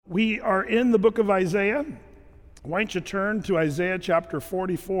We are in the book of Isaiah. Why don't you turn to Isaiah chapter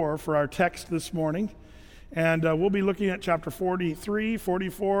 44 for our text this morning. And we'll be looking at chapter 43,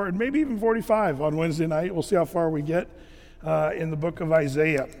 44, and maybe even 45 on Wednesday night. We'll see how far we get in the book of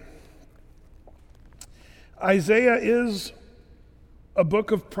Isaiah. Isaiah is a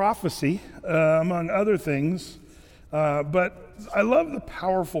book of prophecy, among other things. But I love the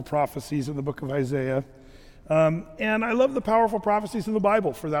powerful prophecies in the book of Isaiah. And I love the powerful prophecies in the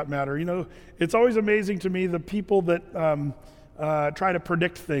Bible, for that matter. You know, it's always amazing to me the people that try to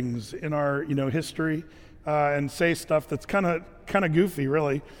predict things in our, history and say stuff that's kind of goofy,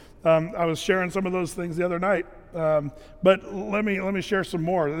 really. I was sharing some of those things the other night, but let me share some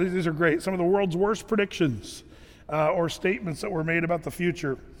more. These are great. Some of the world's worst predictions or statements that were made about the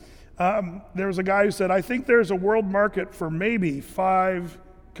future. There was a guy who said, "I think there's a world market for maybe 5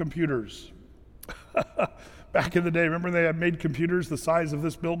 computers." Back in the day, remember they had made computers the size of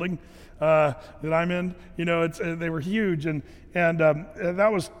this building that I'm in? They were huge, and that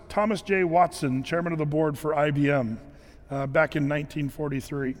was Thomas J. Watson, chairman of the board for IBM, back in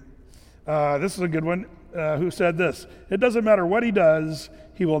 1943. This is a good one. Who said this? "It doesn't matter what he does,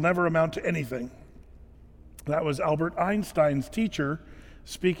 he will never amount to anything." That was Albert Einstein's teacher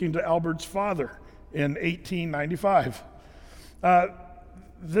speaking to Albert's father in 1895.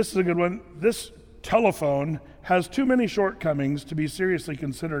 This is a good one. "This telephone has too many shortcomings to be seriously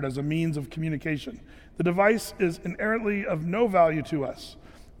considered as a means of communication. The device is inherently of no value to us."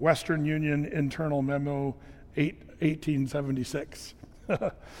 Western Union Internal Memo 1876.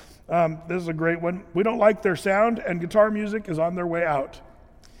 This is a great one. "We don't like their sound, and guitar music is on their way out."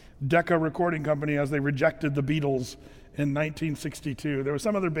 Decca Recording Company, as they rejected the Beatles in 1962. There was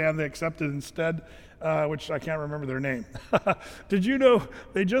some other band they accepted instead, which I can't remember their name. Did you know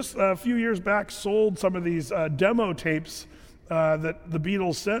they just a few years back sold some of these demo tapes that the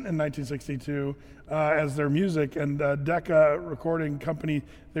Beatles sent in 1962 as their music, and Decca Recording Company,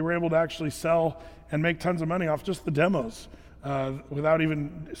 they were able to actually sell and make tons of money off just the demos without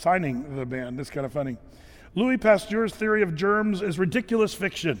even signing the band. It's kind of funny. "Louis Pasteur's theory of germs is ridiculous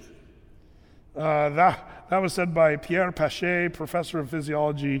fiction." That was said by Pierre Pachet, professor of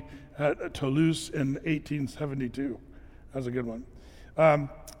physiology at Toulouse in 1872. That was a good one.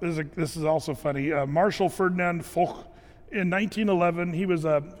 This is also funny. Marshal Ferdinand Foch, in 1911, he was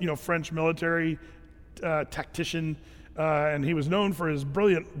a French military tactician, and he was known for his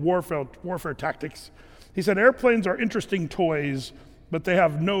brilliant warfare tactics. He said, "Airplanes are interesting toys, but they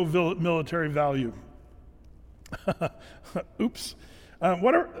have no military value." Oops. How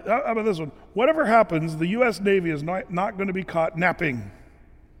about this one? "Whatever happens, the U.S. Navy is not going to be caught napping."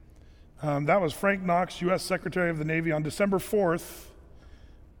 That was Frank Knox, U.S. Secretary of the Navy, on December 4th,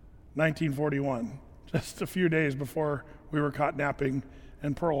 1941, just a few days before we were caught napping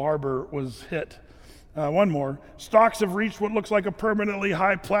and Pearl Harbor was hit. One more. "Stocks have reached what looks like a permanently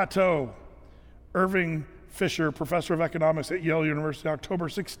high plateau." Irving Fisher, professor of economics at Yale University, October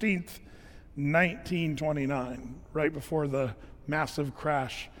 16th, 1929, right before the massive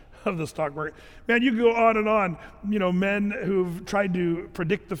crash of the stock market. Man, you can go on and on. Men who've tried to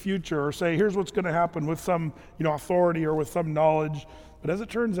predict the future or say, here's what's going to happen with some, authority or with some knowledge. But as it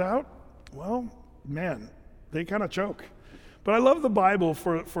turns out, well, man, they kind of choke. But I love the Bible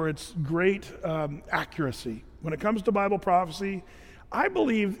for its great accuracy. When it comes to Bible prophecy, I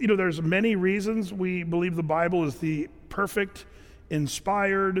believe, there's many reasons we believe the Bible is the perfect,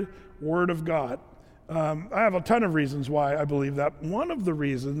 inspired Word of God. I have a ton of reasons why I believe that. One of the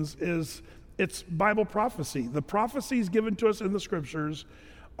reasons is it's Bible prophecy. The prophecies given to us in the Scriptures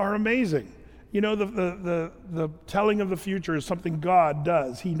are amazing. The telling of the future is something God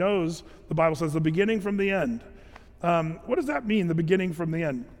does. He knows, the Bible says, the beginning from the end. What does that mean, the beginning from the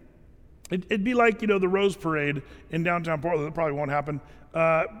end? It'd be like, the Rose Parade in downtown Portland. That probably won't happen.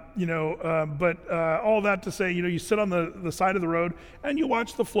 But all that to say, you sit on the side of the road and you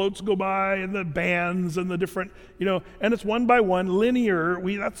watch the floats go by and the bands and the different, and it's one by one, linear.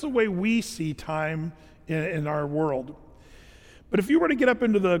 That's the way we see time in our world. But if you were to get up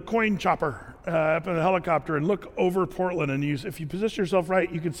into the coin chopper, up in the helicopter and look over Portland, and if you position yourself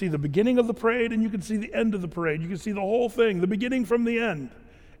right, you can see the beginning of the parade and you can see the end of the parade. You can see the whole thing, the beginning from the end.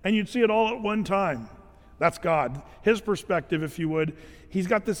 And you'd see it all at one time. That's God. His perspective, if you would. He's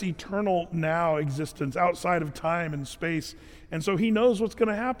got this eternal now existence outside of time and space. And so he knows what's going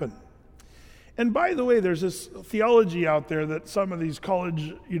to happen. And by the way, there's this theology out there that some of these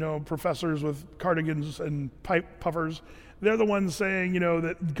college, professors with cardigans and pipe puffers, they're the ones saying,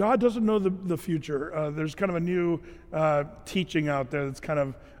 that God doesn't know the future. There's kind of a new teaching out there that's kind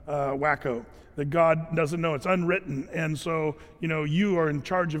of wacko, that God doesn't know. It's unwritten. And so, you are in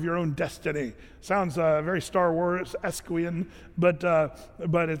charge of your own destiny. Sounds very Star Wars-esquian, but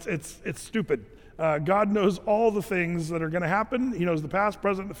it's stupid. God knows all the things that are going to happen. He knows the past,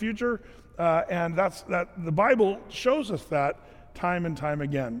 present, and the future. And the Bible shows us that time and time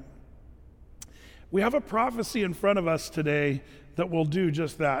again. We have a prophecy in front of us today that will do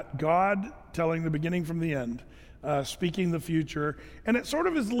just that. God telling the beginning from the end, speaking the future. And it sort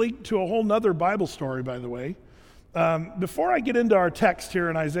of is linked to a whole nother Bible story, by the way. Before I get into our text here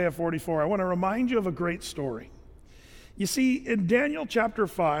in Isaiah 44, I want to remind you of a great story. You see, in Daniel chapter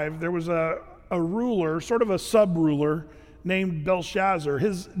 5, there was a ruler, sort of a sub-ruler, named Belshazzar.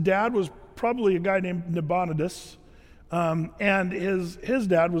 His dad was probably a guy named Nabonidus, and his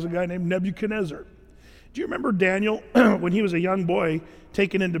dad was a guy named Nebuchadnezzar. Do you remember Daniel, when he was a young boy,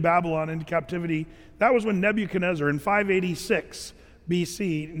 taken into Babylon, into captivity? That was when Nebuchadnezzar, in 586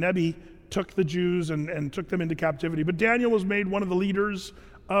 BC, Nebi took the Jews and took them into captivity. But Daniel was made one of the leaders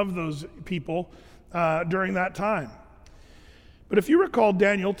of those people during that time. But if you recall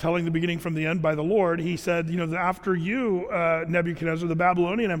Daniel telling the beginning from the end by the Lord, he said, after you, Nebuchadnezzar, the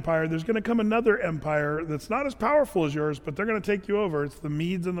Babylonian Empire, there's going to come another empire that's not as powerful as yours, but they're going to take you over. It's the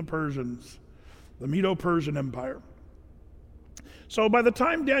Medes and the Persians, the Medo-Persian Empire. So by the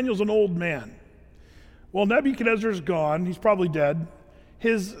time Daniel's an old man, well, Nebuchadnezzar's gone. He's probably dead.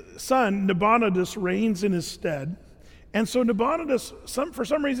 His son, Nabonidus, reigns in his stead. And so Nabonidus, for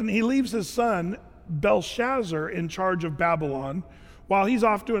some reason, he leaves his son, Belshazzar, in charge of Babylon while he's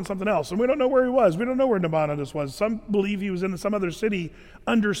off doing something else. And we don't know where he was. We don't know where Nabonidus was. Some believe he was in some other city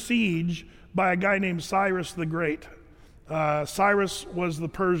under siege by a guy named Cyrus the Great. Cyrus was the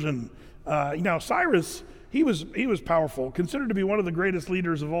Persian. Now Cyrus, he was powerful, considered to be one of the greatest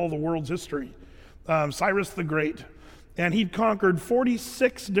leaders of all the world's history. Cyrus the Great. And he'd conquered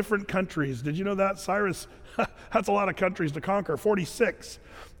 46 different countries. Did you know that? Cyrus, that's a lot of countries to conquer, 46.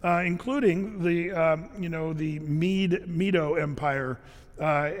 Including the Medo Empire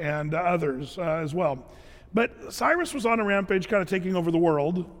and others as well. But Cyrus was on a rampage, kind of taking over the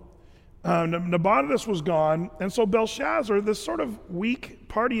world. Nabonidus was gone, and so Belshazzar, this sort of weak,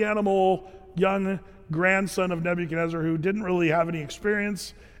 party animal, young grandson of Nebuchadnezzar who didn't really have any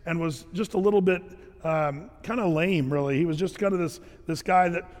experience and was just a little bit kind of lame, really. He was just kind of this guy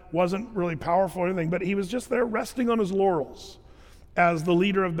that wasn't really powerful or anything, but he was just there resting on his laurels as the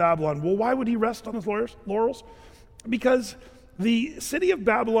leader of Babylon. Well, why would he rest on his laurels? Because the city of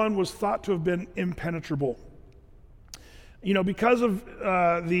Babylon was thought to have been impenetrable. Because of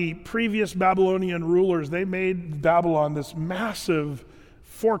the previous Babylonian rulers, they made Babylon this massive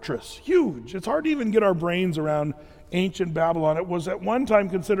fortress, huge. It's hard to even get our brains around ancient Babylon. It was at one time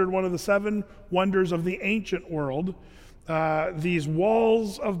considered one of the 7 wonders of the ancient world, these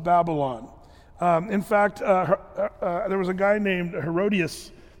walls of Babylon. In fact, there was a guy named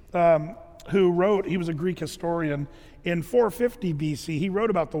Herodias who wrote, he was a Greek historian, in 450 BC, he wrote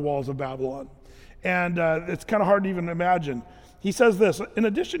about the walls of Babylon. And it's kind of hard to even imagine. He says this, in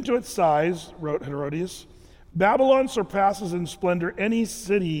addition to its size, wrote Herodias, Babylon surpasses in splendor any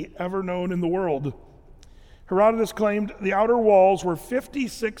city ever known in the world. Herodotus claimed the outer walls were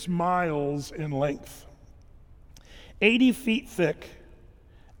 56 miles in length, 80 feet thick,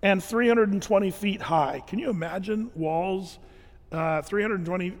 and 320 feet high. Can you imagine walls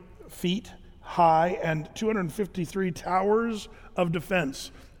 320 feet high and 253 towers of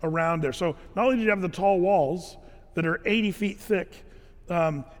defense around there? So not only do you have the tall walls that are 80 feet thick,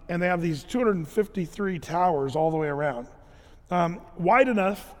 and they have these 253 towers all the way around. Wide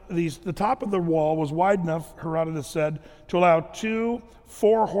enough, the top of the wall was wide enough, Herodotus said, to allow 2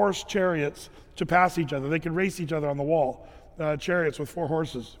 4-horse chariots to pass each other. They could race each other on the wall, chariots with 4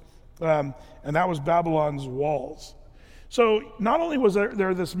 horses. And that was Babylon's walls. So not only was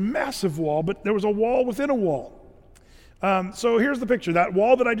there this massive wall, but there was a wall within a wall. So here's the picture. That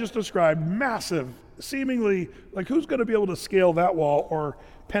wall that I just described, massive, seemingly, like who's going to be able to scale that wall or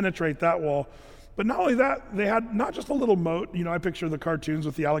penetrate that wall? But not only that, they had not just a little moat. I picture the cartoons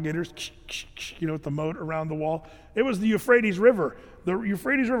with the alligators, with the moat around the wall. It was the Euphrates River. The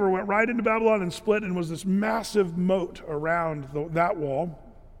Euphrates River went right into Babylon and split and was this massive moat around that wall.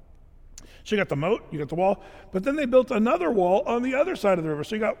 So you got the moat, you got the wall, but then they built another wall on the other side of the river.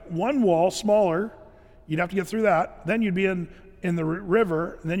 So you got one wall, smaller, you'd have to get through that, then you'd be in the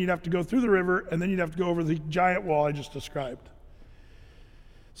river, and then you'd have to go through the river, and then you'd have to go over the giant wall I just described.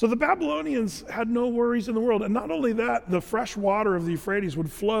 So the Babylonians had no worries in the world. And not only that, the fresh water of the Euphrates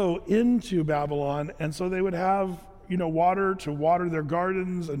would flow into Babylon. And so they would have, water to water their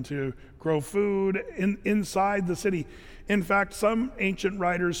gardens and to grow food inside the city. In fact, some ancient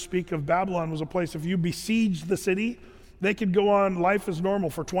writers speak of Babylon was a place, if you besieged the city, they could go on life as normal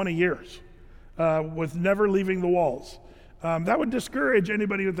for 20 years with never leaving the walls. That would discourage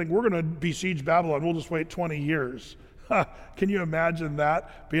anybody who would think, we're going to besiege Babylon, we'll just wait 20 years. Can you imagine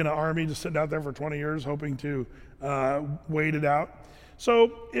that, being an army just sitting out there for 20 years hoping to wait it out?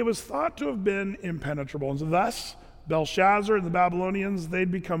 So it was thought to have been impenetrable. And so thus, Belshazzar and the Babylonians,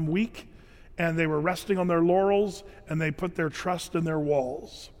 they'd become weak, and they were resting on their laurels, and they put their trust in their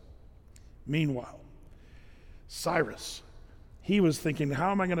walls. Meanwhile, Cyrus, he was thinking,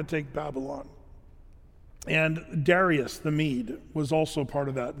 how am I going to take Babylon? And Darius the Mede was also part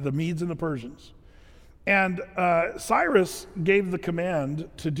of that, the Medes and the Persians. And Cyrus gave the command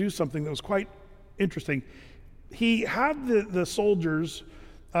to do something that was quite interesting. He had the soldiers,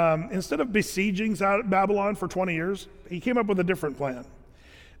 instead of besieging Babylon for 20 years, he came up with a different plan.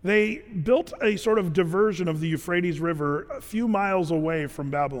 They built a sort of diversion of the Euphrates River a few miles away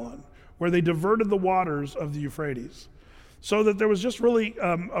from Babylon, where they diverted the waters of the Euphrates, so that there was just really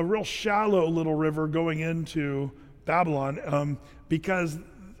a real shallow little river going into Babylon, because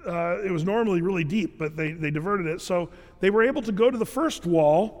it was normally really deep, but they diverted it. So they were able to go to the first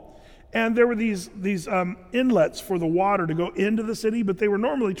wall, and there were these inlets for the water to go into the city, but they were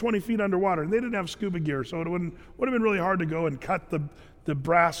normally 20 feet underwater, and they didn't have scuba gear, so it would have been really hard to go and cut the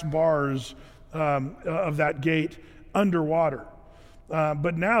brass bars of that gate underwater.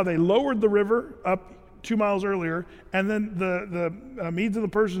 But now they lowered the river up 2 miles earlier, and then the Medes and the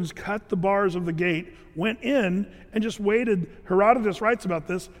Persians cut the bars of the gate, went in, and just waded. Herodotus writes about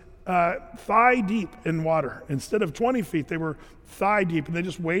this, thigh deep in water. Instead of 20 feet, they were thigh deep, and they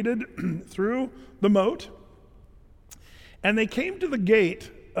just waded through the moat. And they came to the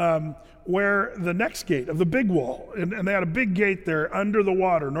gate where the next gate of the big wall, and they had a big gate there under the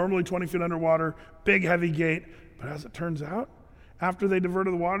water, normally 20 feet underwater, big heavy gate. But as it turns out, after they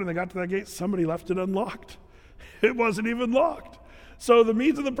diverted the water and they got to that gate, somebody left it unlocked. It wasn't even locked. So the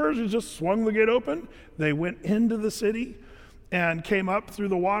Medes and the Persians just swung the gate open. They went into the city and came up through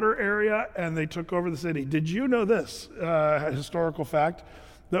the water area, and they took over the city. Did you know this historical fact,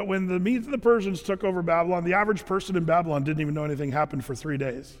 that when the Medes and the Persians took over Babylon, the average person in Babylon didn't even know anything happened for 3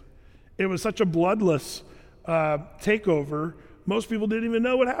 days. It was such a bloodless takeover, most people didn't even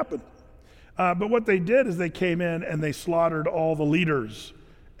know what happened. But what they did is they came in and they slaughtered all the leaders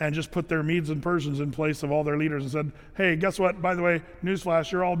and just put their Medes and Persians in place of all their leaders and said, hey, guess what? By the way,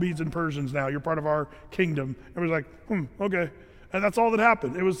 newsflash, you're all Medes and Persians now. You're part of our kingdom. Everybody's like, okay. And that's all that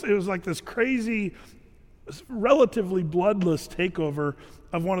happened. It was like this crazy, relatively bloodless takeover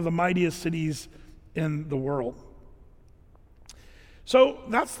of one of the mightiest cities in the world. So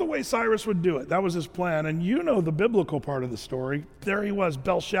that's the way Cyrus would do it. That was his plan. And you know the biblical part of the story. There he was,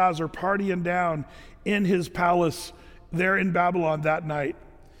 Belshazzar, partying down in his palace there in Babylon that night.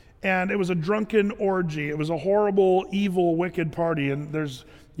 And it was a drunken orgy. It was a horrible, evil, wicked party. And there's,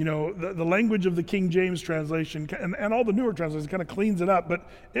 the language of the King James translation and all the newer translations kind of cleans it up. But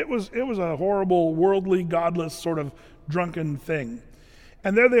it was a horrible, worldly, godless sort of drunken thing.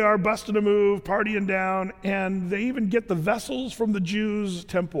 And there they are, busting a move, partying down, and they even get the vessels from the Jews'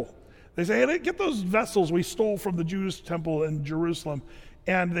 temple. They say, hey, get those vessels we stole from the Jews' temple in Jerusalem.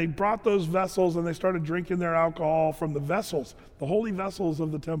 And they brought those vessels, and they started drinking their alcohol from the vessels, the holy vessels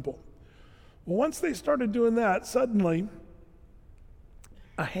of the temple. Well, once they started doing that, suddenly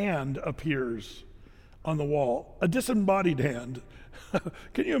a hand appears on the wall, a disembodied hand.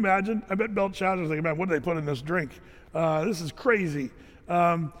 Can you imagine? I bet Belshazzar's thinking, man, what did they put in this drink? This is crazy.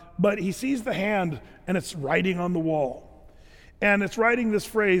 But he sees the hand, and it's writing on the wall. And it's writing this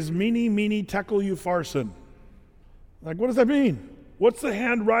phrase, Mene, mene, tekel upharsin. Like, what does that mean? What's the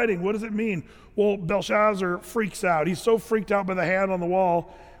hand writing? What does it mean? Well, Belshazzar freaks out. He's so freaked out by the hand on the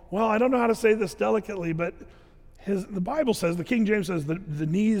wall. Well, I don't know how to say this delicately, but the Bible says, the King James says, that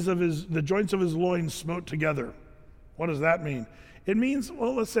the joints of his loins smote together. What does that mean? It means,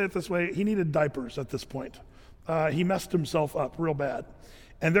 well, let's say it this way, he needed diapers at this point. He messed himself up real bad.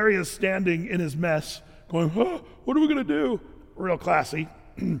 And there he is standing in his mess going, what are we going to do? Real classy.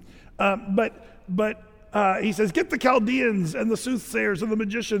 But he says, get the Chaldeans and the soothsayers and the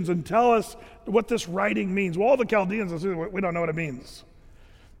magicians and tell us what this writing means. Well, all the Chaldeans, we don't know what it means.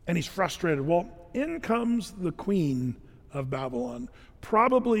 And he's frustrated. Well, in comes the queen of Babylon,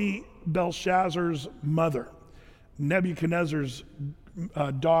 probably Belshazzar's mother, Nebuchadnezzar's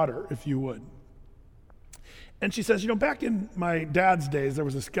daughter, if you would. And she says, back in my dad's days, there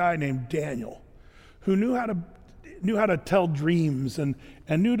was this guy named Daniel who knew how to tell dreams and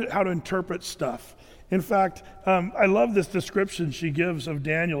knew how to interpret stuff. In fact, I love this description she gives of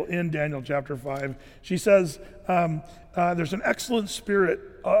Daniel in Daniel chapter 5. She says, there's an excellent spirit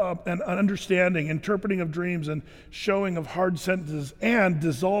and understanding, interpreting of dreams and showing of hard sentences and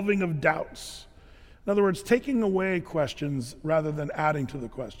dissolving of doubts. In other words, taking away questions rather than adding to the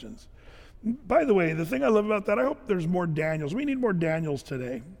questions. By the way, the thing I love about that, I hope there's more Daniels. We need more Daniels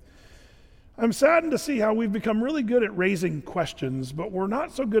today. I'm saddened to see how we've become really good at raising questions, but we're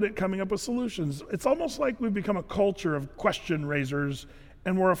not so good at coming up with solutions. It's almost like we've become a culture of question raisers,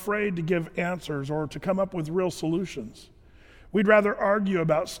 and we're afraid to give answers or to come up with real solutions. We'd rather argue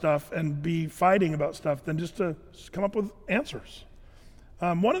about stuff and be fighting about stuff than just to come up with answers.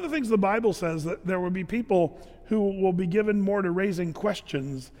 One of the things the Bible says that there will be people who will be given more to raising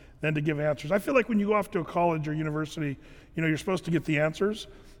questions than to give answers. I feel like when you go off to a college or university, you're supposed to get the answers,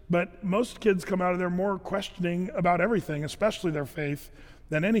 but most kids come out of there more questioning about everything, especially their faith,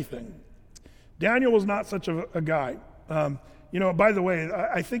 than anything. Daniel was not such a guy. By the way,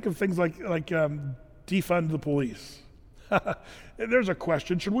 I think of things like defund the police. There's a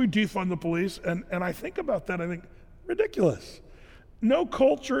question, should we defund the police? And I think about that, I think, ridiculous. No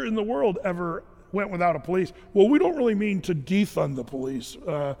culture in the world ever went without a police. Well, we don't really mean to defund the police.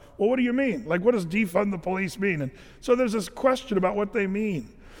 Well, what do you mean? Like, what does defund the police mean? And so there's this question about what they mean.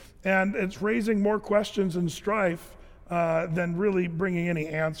 And it's raising more questions and strife than really bringing any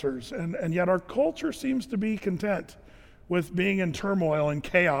answers. And yet our culture seems to be content with being in turmoil and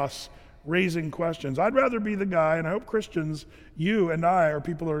chaos, raising questions. I'd rather be the guy, and I hope Christians, you and I, are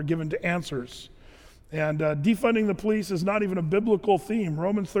people that are given to answers. And defunding the police is not even a biblical theme.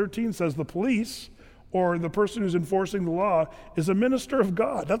 Romans 13 says the police, or the person who's enforcing the law, is a minister of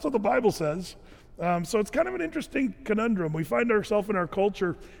God. That's what the Bible says. So it's kind of an interesting conundrum. We find ourselves in our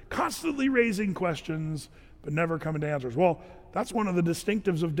culture constantly raising questions, but never coming to answers. Well, that's one of the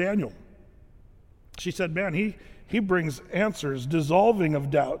distinctives of Daniel. She said, man, he brings answers, dissolving of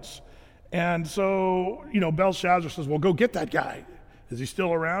doubts. And so, Belshazzar says, well, go get that guy. Is he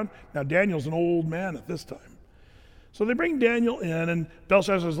still around? Now, Daniel's an old man at this time. So they bring Daniel in, and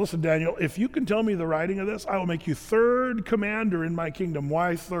Belshazzar says, listen, Daniel, if you can tell me the writing of this, I will make you third commander in my kingdom.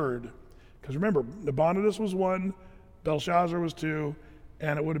 Why third? Because remember, Nabonidus was 1, Belshazzar was 2,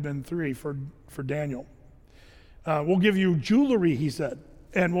 and it would have been 3 for Daniel. We'll give you jewelry, he said,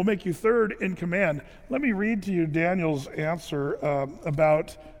 and we'll make you third in command. Let me read to you Daniel's answer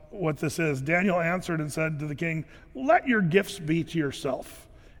about what this is. Daniel answered and said to the king, let your gifts be to yourself,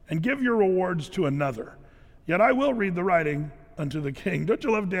 and give your rewards to another. Yet I will read the writing unto the king. Don't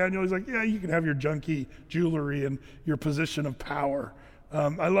you love Daniel? He's like, yeah, you can have your junky jewelry and your position of power.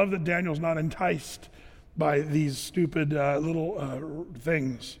 I love that Daniel's not enticed by these stupid little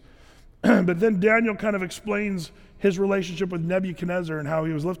things. But then Daniel kind of explains his relationship with Nebuchadnezzar and how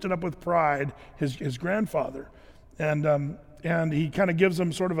he was lifted up with pride, his grandfather. And he kind of gives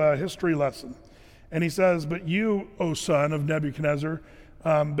him sort of a history lesson. And he says, but you, O son of Nebuchadnezzar,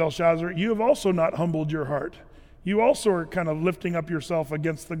 Belshazzar, you have also not humbled your heart. You also are kind of lifting up yourself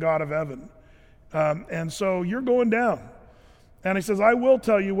against the God of heaven. And so you're going down. And he says, I will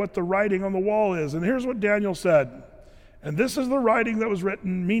tell you what the writing on the wall is. And here's what Daniel said. And this is the writing that was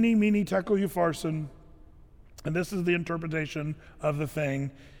written, Mene, Mene, Tekel, Upharsin. And this is the interpretation of the thing.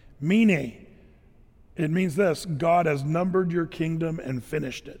 Mene. It means this: God has numbered your kingdom and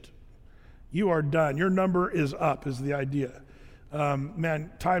finished it. You are done. Your number is up, is the idea.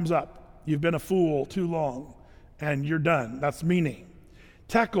 Man, time's up. You've been a fool too long, and you're done. That's Mene.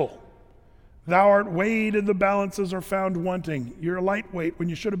 Tekel. Thou art weighed and the balances are found wanting. You're a lightweight when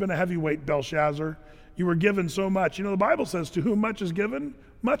you should have been a heavyweight, Belshazzar. You were given so much. The Bible says, to whom much is given,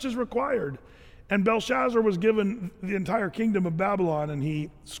 much is required. And Belshazzar was given the entire kingdom of Babylon, and he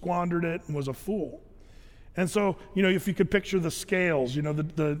squandered it and was a fool. And so, if you could picture the scales,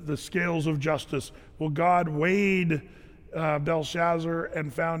 the scales of justice. Well, God weighed Belshazzar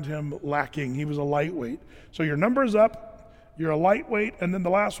and found him lacking. He was a lightweight. So your number's up. You're a lightweight. And then the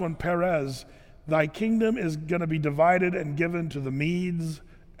last one, Perez, thy kingdom is going to be divided and given to the Medes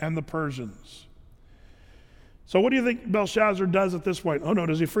and the Persians. So what do you think Belshazzar does at this point? Oh no,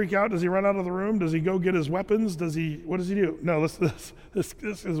 does he freak out? Does he run out of the room? Does he go get his weapons? What does he do? No, this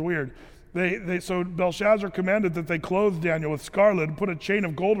is weird. So Belshazzar commanded that they clothe Daniel with scarlet and put a chain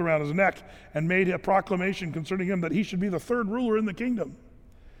of gold around his neck and made a proclamation concerning him that he should be the third ruler in the kingdom.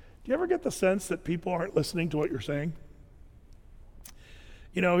 Do you ever get the sense that people aren't listening to what you're saying?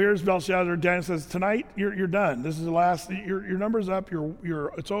 Here's Belshazzar. Daniel says, tonight you're done. This is the last. Your number's up.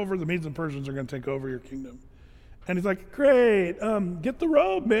 It's over. The Medes and Persians are going to take over your kingdom. And he's like, great, get the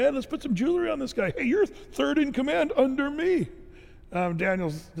robe, man. Let's put some jewelry on this guy. Hey, you're third in command under me.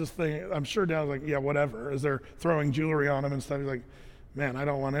 Daniel's just thinking, I'm sure Daniel's like, yeah, whatever. As they're throwing jewelry on him and stuff, he's like, man, I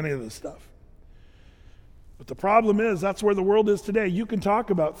don't want any of this stuff. But the problem is, that's where the world is today. You can talk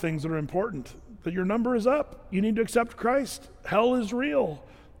about things that are important, but your number is up. You need to accept Christ. Hell is real.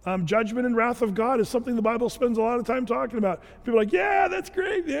 Judgment and wrath of God is something the Bible spends a lot of time talking about. People are like, yeah, that's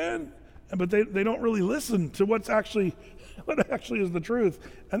great, man. But they don't really listen to what actually is the truth.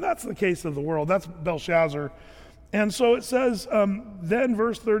 And that's the case of the world. That's Belshazzar. And so it says, then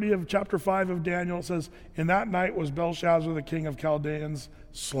verse 30 of chapter 5 of Daniel, it says, in that night was Belshazzar, the king of Chaldeans,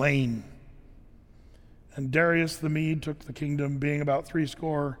 slain. And Darius the Mede took the kingdom, being about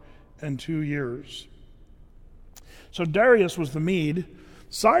 62 years. So Darius was the Mede.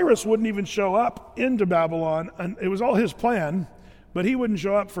 Cyrus wouldn't even show up into Babylon, and it was all his plan, but he wouldn't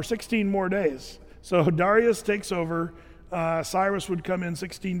show up for 16 more days. So Darius takes over. Cyrus would come in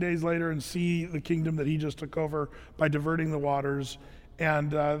 16 days later and see the kingdom that he just took over by diverting the waters.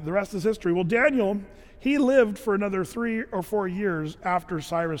 And the rest is history. Well, Daniel, he lived for another 3 or 4 years after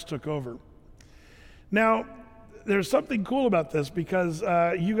Cyrus took over. Now, there's something cool about this because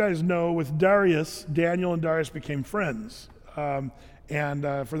you guys know with Darius, Daniel and Darius became friends and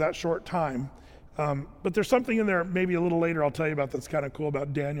for that short time. But there's something in there maybe a little later I'll tell you about that's kind of cool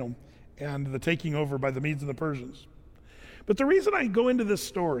about Daniel and the taking over by the Medes and the Persians. But the reason I go into this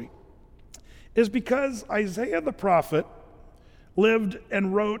story is because Isaiah the prophet lived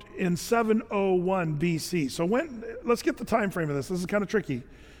and wrote in 701 BC. So let's get the time frame of this. This is kind of tricky.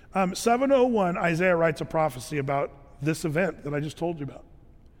 701, Isaiah writes a prophecy about this event that I just told you about.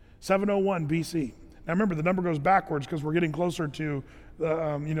 701 BC. Now remember, the number goes backwards because we're getting closer to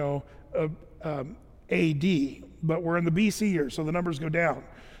AD, but we're in the BC year, so the numbers go down.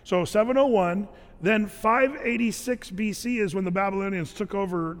 So 701, then 586 BC is when the Babylonians took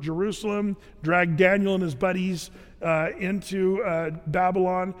over Jerusalem, dragged Daniel and his buddies into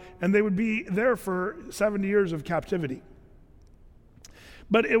Babylon, and they would be there for 70 years of captivity.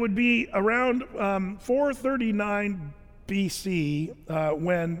 But it would be around 439 BC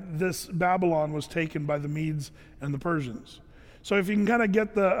when this Babylon was taken by the Medes and the Persians. So if you can kind of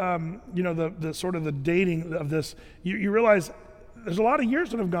get the sort of the dating of this, you realize there's a lot of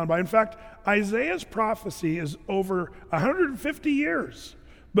years that have gone by. In fact, Isaiah's prophecy is over 150 years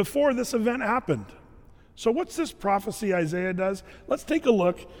before this event happened. So what's this prophecy Isaiah does? Let's take a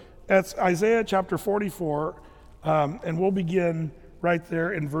look at Isaiah chapter 44, and we'll begin right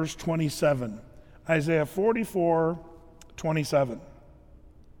there in verse 27. Isaiah 44:27.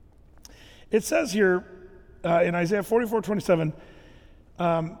 It says here in Isaiah 44:27,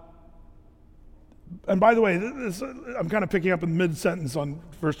 and by the way, I'm kind of picking up in mid-sentence on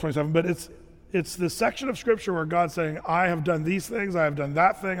verse 27, but it's this section of Scripture where God's saying, I have done these things, I have done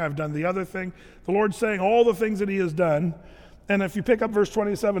that thing, I've done the other thing. The Lord's saying all the things that he has done. And if you pick up verse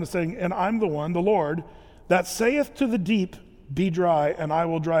 27, it's saying, and I'm the one, the Lord, that saith to the deep, be dry, and I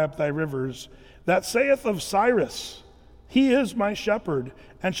will dry up thy rivers. That saith of Cyrus, he is my shepherd,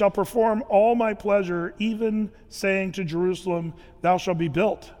 and shall perform all my pleasure, even saying to Jerusalem, thou shalt be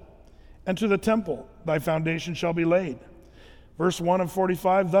built, and to the temple, thy foundation shall be laid. Verse 1 of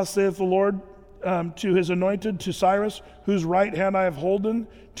 45, thus saith the Lord to his anointed, to Cyrus, whose right hand I have holden,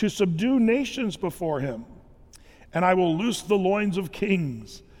 to subdue nations before him. And I will loose the loins of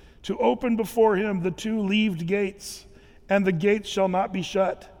kings, to open before him the two leaved gates, and the gates shall not be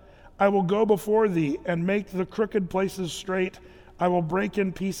shut. I will go before thee and make the crooked places straight. I will break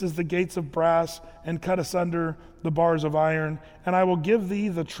in pieces the gates of brass and cut asunder the bars of iron. And I will give thee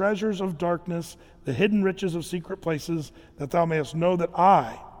the treasures of darkness, the hidden riches of secret places, that thou mayest know that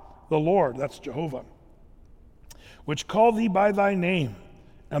I, the Lord, that's Jehovah, which call thee by thy name,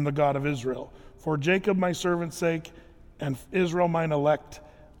 am the God of Israel. For Jacob my servant's sake, and Israel mine elect,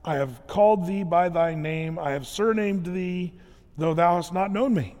 I have called thee by thy name, I have surnamed thee, though thou hast not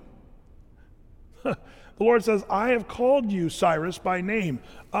known me. The Lord says, I have called you, Cyrus, by name,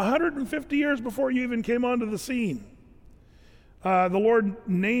 150 years before you even came onto the scene. The Lord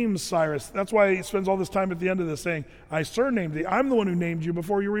names Cyrus. That's why he spends all this time at the end of this saying, I surnamed thee. I'm the one who named you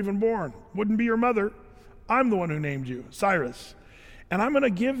before you were even born. Wouldn't be your mother. I'm the one who named you, Cyrus. And I'm going to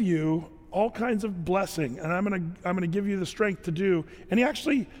give you all kinds of blessing, and I'm going to give you the strength to do. And he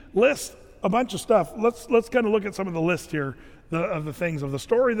actually lists a bunch of stuff. Let's kind of look at some of the list here of the things of the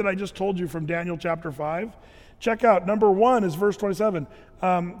story that I just told you from Daniel chapter 5. Check out number 1 is verse 27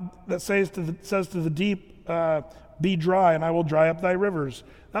 that says to the deep, be dry, and I will dry up thy rivers.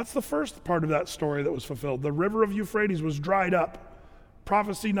 That's the first part of that story that was fulfilled. The river of Euphrates was dried up.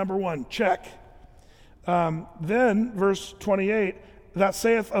 Prophecy number 1, check. Then, verse 28, that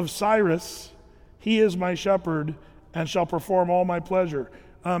saith of Cyrus, he is my shepherd and shall perform all my pleasure.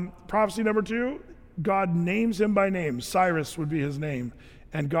 Prophecy number 2, God names him by name. Cyrus would be his name.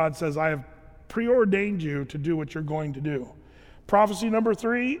 And God says, I have preordained you to do what you're going to do. Prophecy number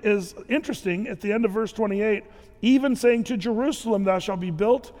 3 is interesting at the end of verse 28, even saying, to Jerusalem thou shalt be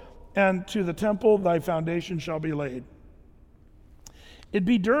built, and to the temple thy foundation shall be laid. It'd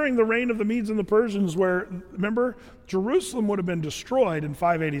be during the reign of the Medes and the Persians where, remember, Jerusalem would have been destroyed in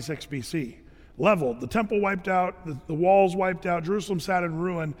 586 BC. Leveled, the temple wiped out, the walls wiped out, Jerusalem sat in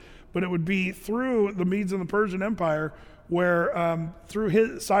ruin, but it would be through the Medes and the Persian Empire where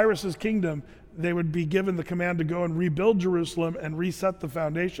through Cyrus's kingdom, they would be given the command to go and rebuild Jerusalem and reset the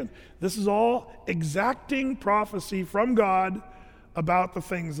foundation. This is all exacting prophecy from God about the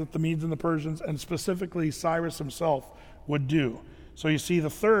things that the Medes and the Persians, and specifically Cyrus himself, would do. So you see the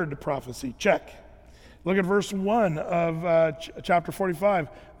third prophecy, check. Look at verse 1 of chapter 45.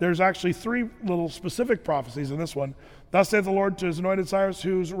 There's actually 3 little specific prophecies in this one. Thus saith the Lord to his anointed Cyrus,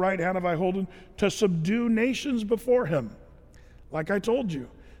 whose right hand have I holden, to subdue nations before him. Like I told you,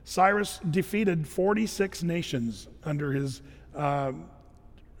 Cyrus defeated 46 nations under his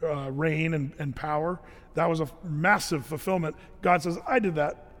reign and power. That was a massive fulfillment. God says, I did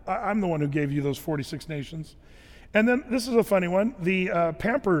that. I'm the one who gave you those 46 nations. And then this is a funny one. The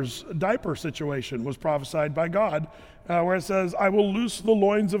Pampers diaper situation was prophesied by God, where it says, I will loose the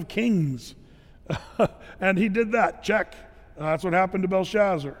loins of kings. And he did that. Check. That's what happened to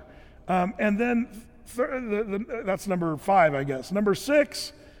Belshazzar. And then that's number 5, I guess. Number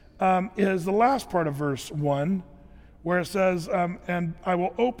 6 is the last part of verse 1, where it says, and I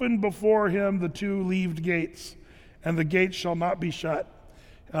will open before him the 2 leaved gates, and the gates shall not be shut.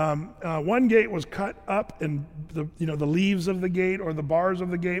 One gate was cut up, and the leaves of the gate or the bars of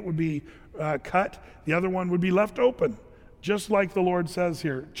the gate would be cut. The other one would be left open, just like the Lord says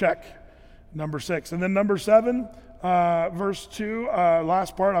here. Check. Number 6. And then number 7, verse 2,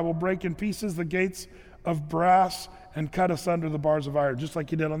 last part, I will break in pieces the gates of brass and cut asunder the bars of iron, just like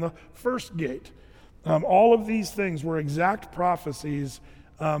he did on the first gate. All of these things were exact prophecies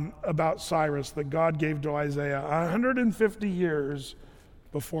about Cyrus that God gave to Isaiah 150 years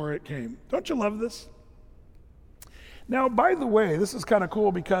before it came. Don't you love this? Now, by the way, this is kind of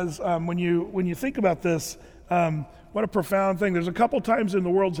cool because when you think about this, what a profound thing. There's a couple times in the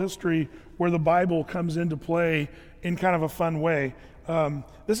world's history where the Bible comes into play in kind of a fun way.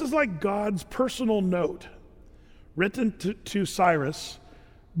 This is like God's personal note written to Cyrus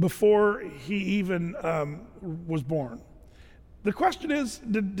before he even was born. The question is,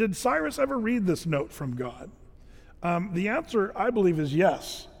 did Cyrus ever read this note from God? The answer, I believe, is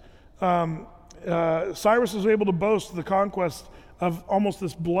yes. Cyrus was able to boast the conquest of almost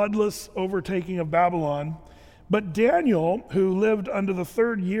this bloodless overtaking of Babylon. But Daniel, who lived under the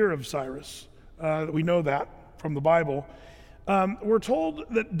 3rd year of Cyrus, we know that from the Bible, we're told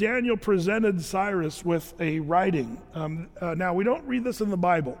that Daniel presented Cyrus with a writing. Now, we don't read this in the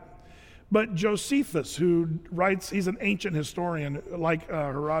Bible, but Josephus, who writes, he's an ancient historian like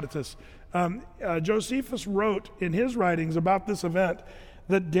Herodotus. Josephus wrote in his writings about this event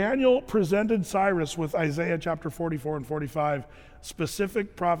that Daniel presented Cyrus with Isaiah chapter 44 and 45,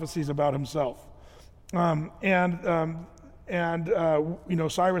 specific prophecies about himself.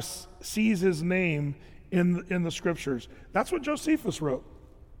 Cyrus sees his name in the scriptures. That's what Josephus wrote.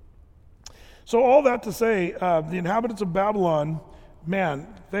 So all that to say, the inhabitants of Babylon,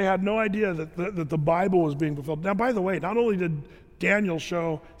 man, they had no idea that the Bible was being fulfilled. Now, by the way, not only did Daniel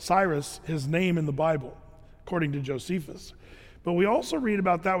show Cyrus his name in the Bible, according to Josephus, but we also read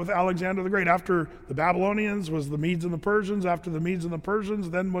about that with Alexander the Great. After the Babylonians was the Medes and the Persians. After the Medes and the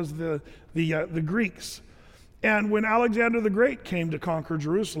Persians, then was the Greeks. And when Alexander the Great came to conquer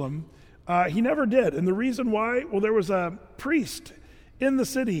Jerusalem, he never did. And the reason why? Well, there was a priest in the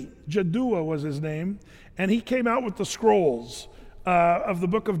city, Jaddua was his name, and he came out with the scrolls of the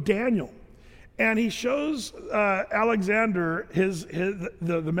book of Daniel. And he shows Alexander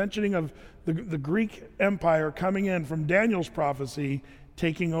the mentioning of the Greek Empire coming in from Daniel's prophecy,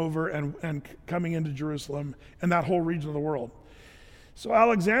 taking over and coming into Jerusalem and that whole region of the world. So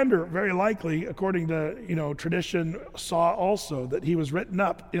Alexander, very likely, according to tradition, saw also that he was written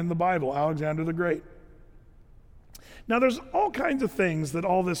up in the Bible, Alexander the Great. Now, there's all kinds of things that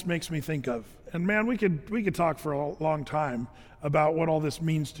all this makes me think of, and man, we could talk for a long time about what all this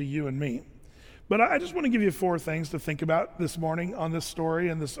means to you and me. But I just want to give you 4 things to think about this morning on this story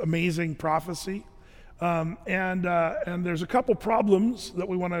and this amazing prophecy. And there's a couple problems that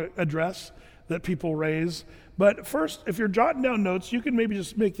we want to address that people raise. But first, if you're jotting down notes, you can maybe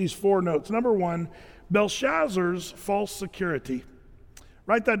just make these 4 notes. Number 1, Belshazzar's false security.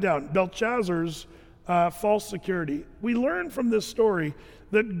 Write that down. Belshazzar's false security. We learn from this story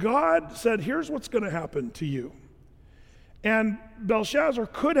that God said, here's what's going to happen to you. And Belshazzar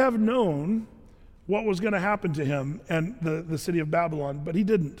could have known what was going to happen to him and the city of Babylon, but he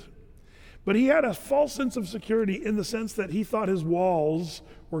didn't. But he had a false sense of security in the sense that he thought his walls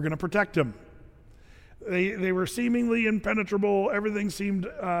were going to protect him. They were seemingly impenetrable. Everything seemed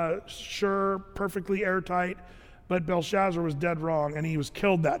sure, perfectly airtight. But Belshazzar was dead wrong, and he was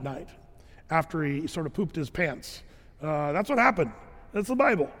killed that night after he sort of pooped his pants. That's what happened. That's the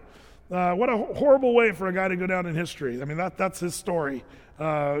Bible. What a horrible way for a guy to go down in history. I mean, that's his story.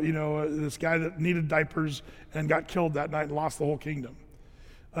 This guy that needed diapers and got killed that night and lost the whole kingdom.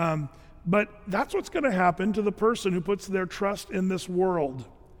 But that's what's going to happen to the person who puts their trust in this world.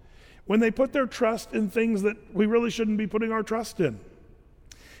 When they put their trust in things that we really shouldn't be putting our trust in.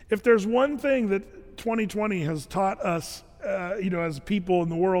 If there's one thing that 2020 has taught us, as people in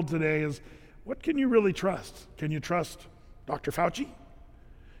the world today, is what can you really trust? Can you trust Dr. Fauci?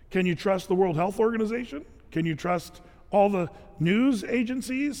 Can you trust the World Health Organization? Can you trust all the news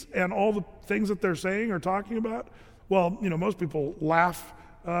agencies and all the things that they're saying or talking about? Well, most people laugh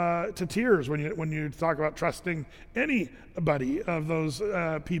to tears when you talk about trusting anybody of those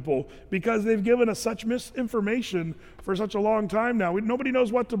people, because they've given us such misinformation for such a long time now. Nobody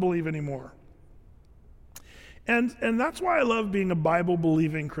knows what to believe anymore. And that's why I love being a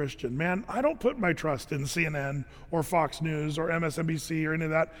Bible-believing Christian. Man, I don't put my trust in CNN or Fox News or MSNBC or any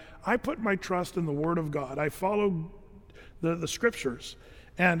of that. I put my trust in the Word of God. I follow the Scriptures.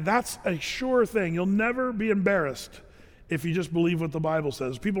 And that's a sure thing. You'll never be embarrassed if you just believe what the Bible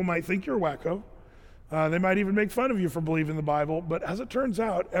says. People might think you're wacko. They might even make fun of you for believing the Bible. But as it turns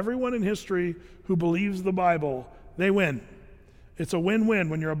out, everyone in history who believes the Bible, they win. It's a win-win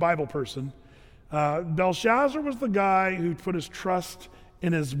when you're a Bible person. Belshazzar was the guy who put his trust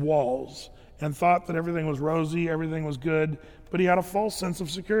in his walls and thought that everything was rosy, everything was good, but he had a false sense of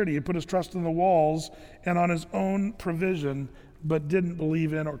security. He put his trust in the walls and on his own provision, but didn't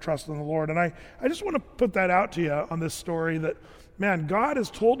believe in or trust in the Lord. And I just want to put that out to you on this story that, man, God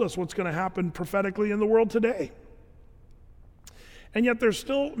has told us what's going to happen prophetically in the world today. And yet there's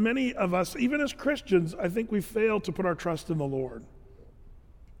still many of us, even as Christians, I think we fail to put our trust in the Lord.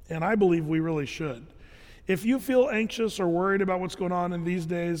 And I believe we really should. If you feel anxious or worried about what's going on in these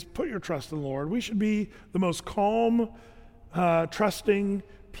days, put your trust in the Lord. We should be the most calm, trusting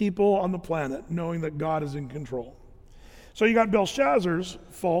people on the planet, knowing that God is in control. So you got Belshazzar's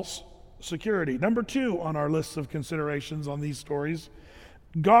false security. Number 2 on our list of considerations on these stories,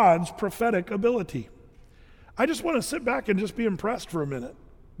 God's prophetic ability. I just want to sit back and just be impressed for a minute.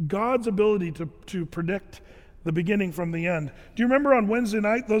 God's ability to predict the beginning from the end. Do you remember on Wednesday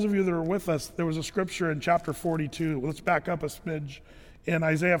night, those of you that are with us, there was a scripture in chapter 42. Let's back up a smidge. In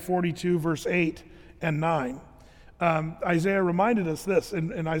Isaiah 42, verse 8 and 9. Isaiah reminded us this.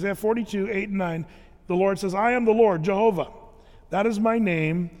 In Isaiah 42, 8 and 9, the Lord says, I am the Lord, Jehovah. That is my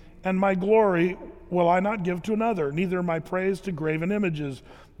name, and my glory will I not give to another, neither my praise to graven images.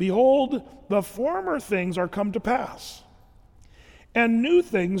 Behold, the former things are come to pass, and new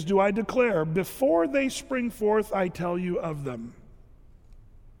things do I declare. Before they spring forth, I tell you of them.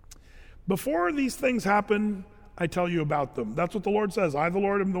 Before these things happen, I tell you about them. That's what the Lord says. I, the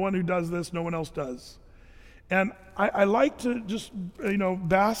Lord, am the one who does this. No one else does. And I like to just,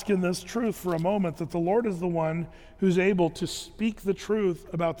 bask in this truth for a moment, that the Lord is the one who's able to speak the truth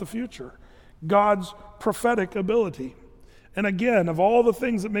about the future. God's prophetic ability. And again, of all the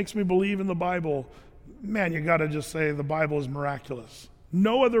things that makes me believe in the Bible, man, you got to just say the Bible is miraculous.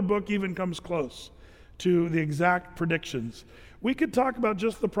 No other book even comes close to the exact predictions. We could talk about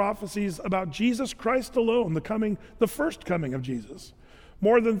just the prophecies about Jesus Christ alone, the first coming of Jesus.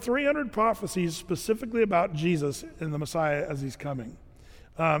 More than 300 prophecies specifically about Jesus and the Messiah as he's coming.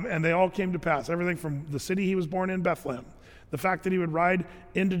 And they all came to pass. Everything from the city he was born in, Bethlehem. The fact that he would ride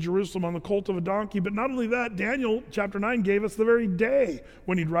into Jerusalem on the colt of a donkey. But not only that, Daniel chapter 9 gave us the very day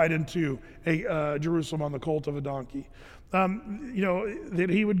when he'd ride into Jerusalem on the colt of a donkey. That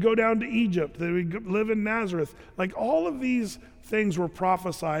he would go down to Egypt, that he would live in Nazareth. Like all of these things were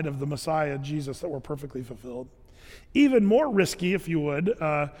prophesied of the Messiah, Jesus, that were perfectly fulfilled. Even more risky, if you would,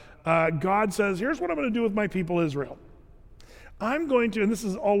 God says, here's what I'm going to do with my people Israel. I'm going to, and this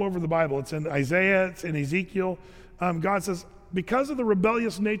is all over the Bible, it's in Isaiah, it's in Ezekiel. God says, because of the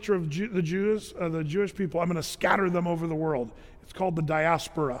rebellious nature of the Jewish people, I'm going to scatter them over the world. It's called the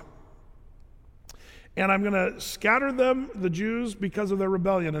diaspora. And I'm going to scatter them, the Jews, because of their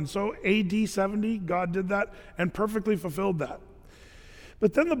rebellion. And so AD 70, God did that and perfectly fulfilled that.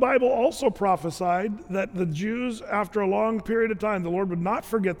 But then the Bible also prophesied that the Jews, after a long period of time, the Lord would not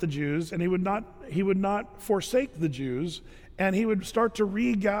forget the Jews, and he would not forsake the Jews, and he would start to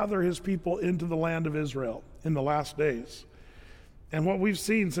regather his people into the land of Israel in the last days. And what we've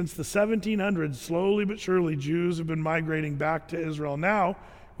seen since the 1700s, slowly but surely, Jews have been migrating back to Israel. Now,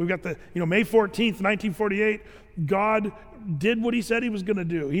 we've got May 14th, 1948, God did what he said he was going to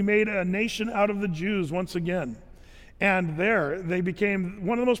do. He made a nation out of the Jews once again. And there, they became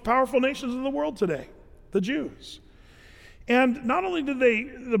one of the most powerful nations in the world today, the Jews. And not only did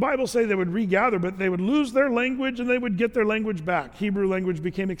the Bible say they would regather, but they would lose their language and they would get their language back. Hebrew language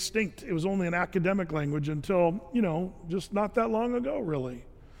became extinct. It was only an academic language until, just not that long ago, really.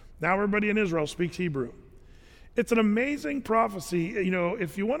 Now everybody in Israel speaks Hebrew. It's an amazing prophecy.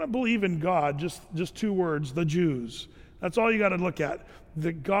 If you want to believe in God, just two words, the Jews. That's all you got to look at.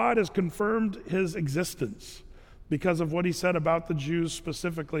 That God has confirmed his existence because of what he said about the Jews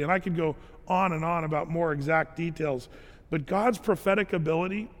specifically. And I could go on and on about more exact details. But God's prophetic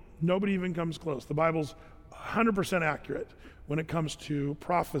ability, nobody even comes close. The Bible's 100% accurate when it comes to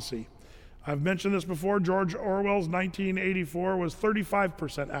prophecy. I've mentioned this before. George Orwell's 1984 was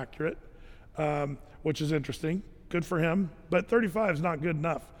 35% accurate, which is interesting. Good for him. But 35 is not good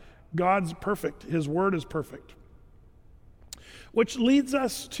enough. God's perfect. His word is perfect. Which leads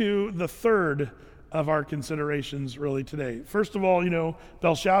us to the third of our considerations really today. First of all,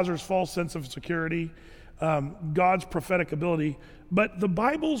 Belshazzar's false sense of security, God's prophetic ability, but the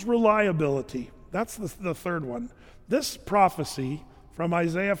Bible's reliability. That's the third one. This prophecy from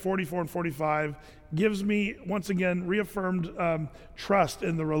Isaiah 44 and 45 gives me, once again, reaffirmed trust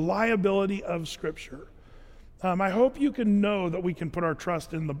in the reliability of Scripture. I hope you can know that we can put our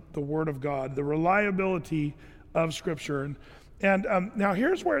trust in the Word of God, the reliability of Scripture. And now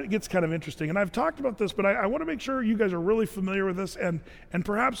here's where it gets kind of interesting. And I've talked about this, but I want to make sure you guys are really familiar with this and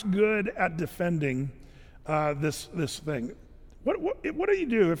perhaps good at defending this thing. What do you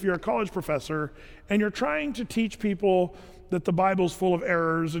do if you're a college professor and you're trying to teach people that the Bible's full of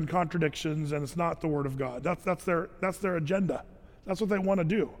errors and contradictions and it's not the Word of God? That's their agenda. That's what they want to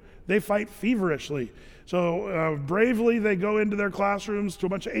do. They fight feverishly. So bravely they go into their classrooms to a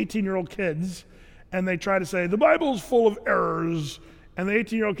bunch of 18-year-old kids and they try to say, the Bible's full of errors. And the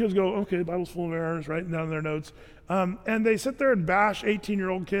 18-year-old kids go, okay, the Bible's full of errors, writing down their notes. And they sit there and bash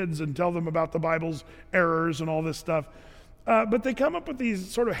 18-year-old kids and tell them about the Bible's errors and all this stuff. But they come up with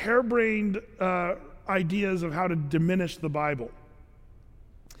these sort of harebrained ideas of how to diminish the Bible.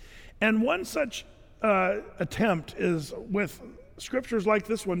 And one such attempt is with scriptures like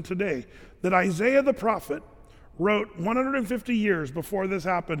this one today, that Isaiah the prophet wrote 150 years before this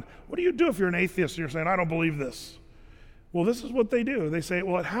happened. What do you do if you're an atheist and you're saying, I don't believe this? Well, this is what they do. They say,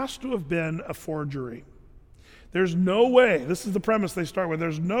 well, it has to have been a forgery. There's no way, this is the premise they start with,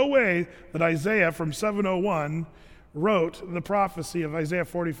 there's no way that Isaiah from 701 wrote the prophecy of Isaiah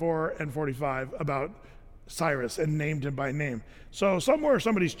 44 and 45 about Cyrus and named him by name. So somewhere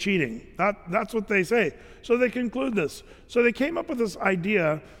somebody's cheating. That's what they say. So they conclude this. So they came up with this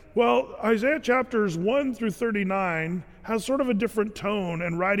idea, well, Isaiah chapters 1 through 39 has sort of a different tone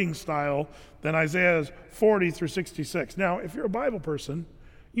and writing style than Isaiah's 40 through 66. Now, if you're a Bible person,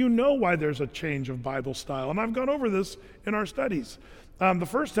 you know why there's a change of Bible style. And I've gone over this in our studies. The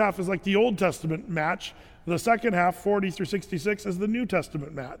first half is like the Old Testament match. The second half, 40 through 66, is the New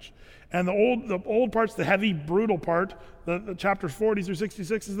Testament match. And the old part's the heavy, brutal part. The chapters 40 through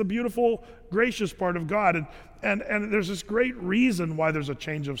 66 is the beautiful, gracious part of God. And there's this great reason why there's a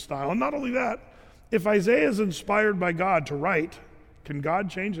change of style. And not only that, if Isaiah is inspired by God to write, can God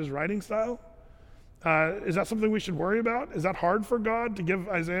change his writing style? Is that something we should worry about? Is that hard for God to give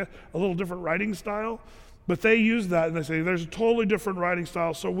Isaiah a little different writing style? But they use that and they say there's a totally different writing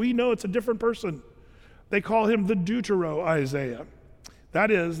style, so we know it's a different person. They call him the Deutero-Isaiah.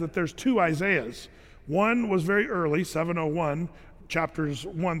 That is, that there's two Isaiahs. One was very early, 701, chapters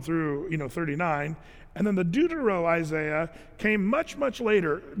 1 through 39. And then the Deutero-Isaiah came much, much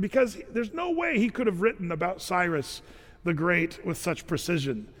later, because there's no way he could have written about Cyrus the Great with such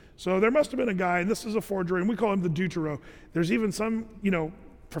precision. So there must have been a guy, and this is a forgery, and we call him the Deutero. There's even some,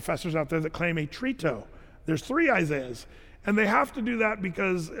 professors out there that claim a Trito. There's 3 Isaiahs. And they have to do that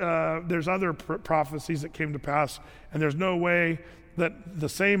because there's other prophecies that came to pass, and there's no way that the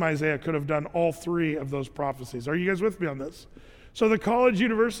same Isaiah could have done all 3 of those prophecies. Are you guys with me on this? So the college,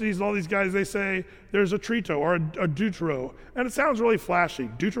 universities, and all these guys, they say there's a Trito or a Deutero, and it sounds really flashy.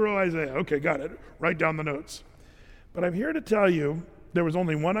 Deutero-Isaiah. Okay, got it. Write down the notes. But I'm here to tell you there was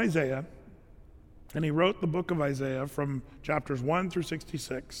only one Isaiah, and he wrote the book of Isaiah from chapters 1 through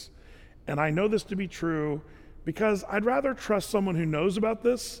 66. And I know this to be true because I'd rather trust someone who knows about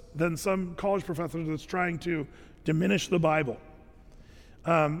this than some college professor that's trying to diminish the Bible.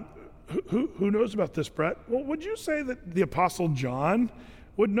 Who knows about this, Brett? Well, would you say that the Apostle John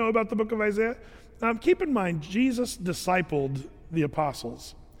would know about the book of Isaiah? Keep in mind, Jesus discipled the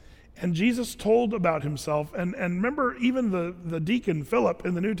apostles. And Jesus told about himself, and remember, even the deacon Philip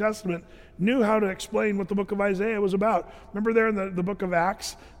in the New Testament knew how to explain what the book of Isaiah was about. Remember there in the book of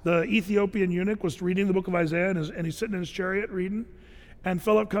Acts, the Ethiopian eunuch was reading the book of Isaiah, and he's sitting in his chariot reading, and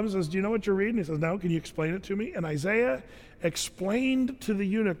Philip comes and says, do you know what you're reading? He says, no, can you explain it to me? And Isaiah explained to the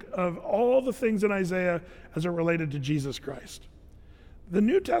eunuch of all the things in Isaiah as it related to Jesus Christ. The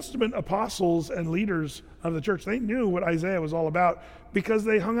New Testament apostles and leaders of the church, they knew what Isaiah was all about because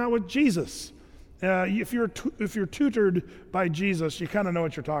they hung out with Jesus. If you're tutored by Jesus, you kind of know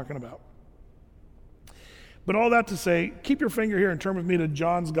what you're talking about. But all that to say, keep your finger here and turn with me to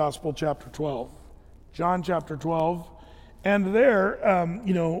John's Gospel, chapter 12. John chapter 12. And there,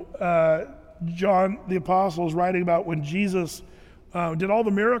 John the apostle is writing about when Jesus did all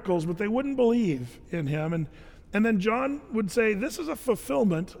the miracles, but they wouldn't believe in him. And then John would say, this is a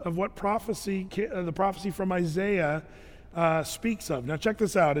fulfillment of what the prophecy from Isaiah speaks of. Now check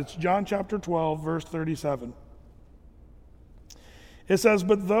this out. It's John chapter 12, verse 37. It says,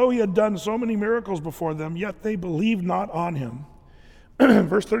 but though he had done so many miracles before them, yet they believed not on him.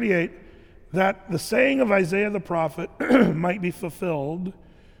 Verse 38, that the saying of Isaiah the prophet might be fulfilled,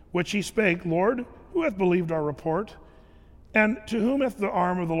 which he spake, Lord, who hath believed our report? And to whom hath the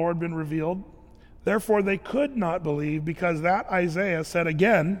arm of the Lord been revealed? Therefore they could not believe, because that Isaiah said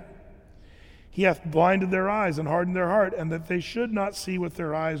again, he hath blinded their eyes and hardened their heart, and that they should not see with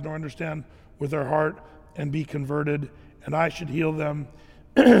their eyes nor understand with their heart and be converted, and I should heal them.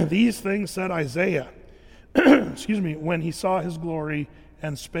 These things said Isaiah, when he saw his glory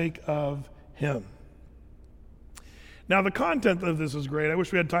and spake of him. Now the content of this is great. I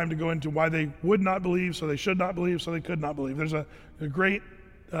wish we had time to go into why they would not believe, so they should not believe, so they could not believe. There's a great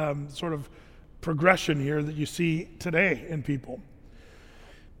sort of progression here that you see today in people.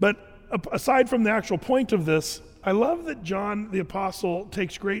 But aside from the actual point of this, I love that John the Apostle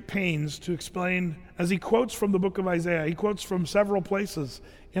takes great pains to explain, as he quotes from the book of Isaiah. He quotes from several places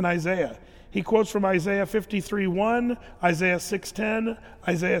in Isaiah. He quotes from Isaiah 53:1, Isaiah 6:10,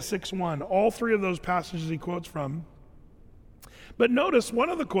 Isaiah 6:1. All three of those passages he quotes from. But notice one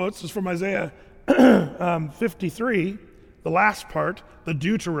of the quotes is from Isaiah 53, the last part, the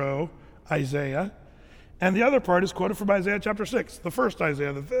Deutero Isaiah, and the other part is quoted from Isaiah chapter 6, the first Isaiah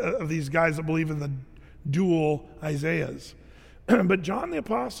of these guys that believe in the dual Isaiahs. But John the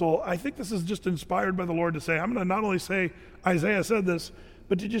Apostle, I think this is just inspired by the Lord to say, I'm going to not only say Isaiah said this,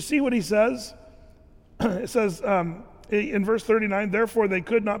 but did you see what he says? It says in verse 39, therefore they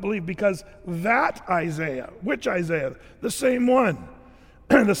could not believe, because that Isaiah, which Isaiah? The same one,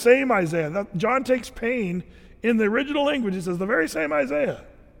 the same Isaiah. John takes pain in the original language. He says the very same Isaiah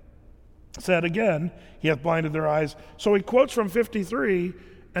said again, he hath blinded their eyes. So he quotes from 53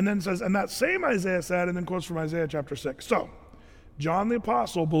 and then says, and that same Isaiah said, and then quotes from Isaiah chapter 6. So John the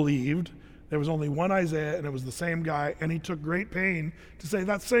Apostle believed there was only one Isaiah and it was the same guy, and he took great pain to say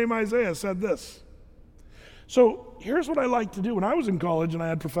that same Isaiah said this. So here's what I like to do. When I was in college and I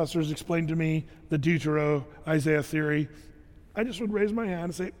had professors explain to me the Deutero Isaiah theory, I just would raise my hand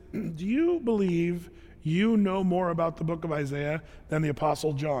and say, do you believe you know more about the book of Isaiah than the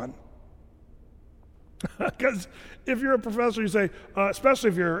Apostle John? Because if you're a professor, you say, especially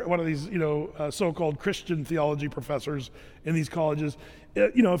if you're one of these, so-called Christian theology professors in these colleges,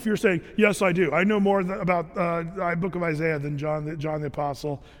 if you're saying, yes, I do, I know more about the book of Isaiah than John the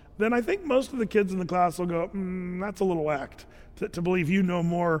Apostle, then I think most of the kids in the class will go, that's a little act, to believe you know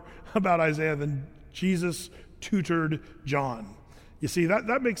more about Isaiah than Jesus tutored John. You see,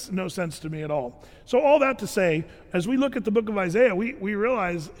 that makes no sense to me at all. So all that to say, as we look at the book of Isaiah, we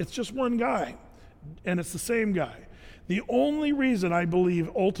realize it's just one guy. And it's the same guy. The only reason I believe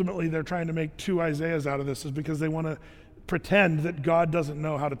ultimately they're trying to make two Isaiahs out of this is because they want to pretend that God doesn't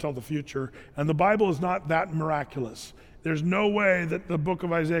know how to tell the future. And the Bible is not that miraculous. There's no way that the book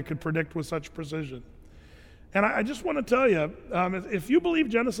of Isaiah could predict with such precision. And I just want to tell you, if you believe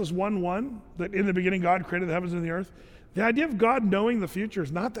Genesis 1:1, that in the beginning God created the heavens and the earth, the idea of God knowing the future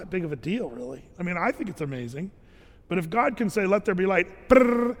is not that big of a deal, really. I mean, I think it's amazing. But if God can say, let there be light,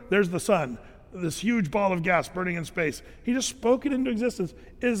 brrr, there's the sun, this huge ball of gas burning in space. He just spoke it into existence.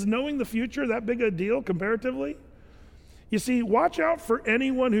 Is knowing the future that big a deal comparatively? You see, watch out for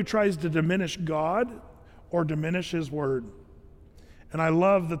anyone who tries to diminish God or diminish his word. And I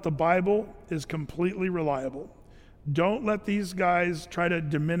love that the Bible is completely reliable. Don't let these guys try to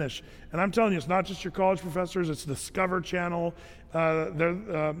diminish. And I'm telling you, it's not just your college professors. It's the Discover Channel.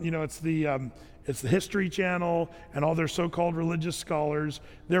 It's the History Channel and all their so-called religious scholars.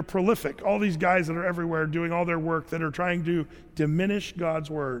 They're prolific. All these guys that are everywhere doing all their work that are trying to diminish God's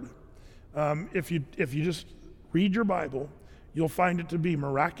word. If you just read your Bible, you'll find it to be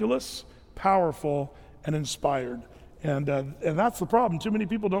miraculous, powerful, and inspired. And that's the problem. Too many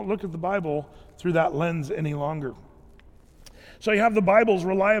people don't look at the Bible through that lens any longer. So you have the Bible's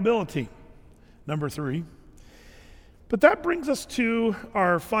reliability, number 3. But that brings us to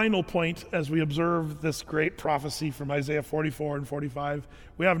our final point as we observe this great prophecy from Isaiah 44 and 45.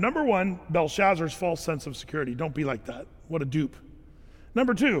 We have, number 1, Belshazzar's false sense of security. Don't be like that. What a dupe.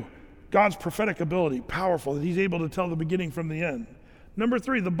 Number 2, God's prophetic ability, powerful, that he's able to tell the beginning from the end. Number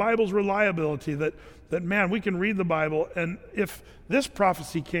 3, the Bible's reliability, that man, we can read the Bible, and if this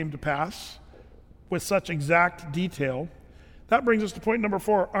prophecy came to pass with such exact detail, that brings us to point number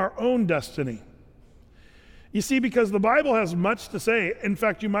 4, our own destiny. You see, because the Bible has much to say, in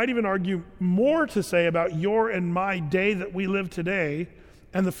fact, you might even argue more to say about your and my day that we live today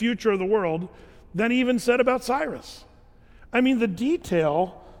and the future of the world than even said about Cyrus. I mean, the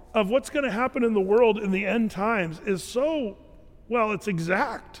detail of what's going to happen in the world in the end times is so, well, it's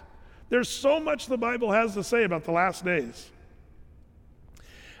exact. There's so much the Bible has to say about the last days.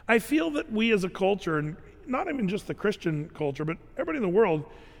 I feel that we as a culture, and not even just the Christian culture, but everybody in the world,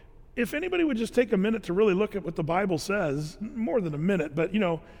 if anybody would just take a minute to really look at what the Bible says, more than a minute, but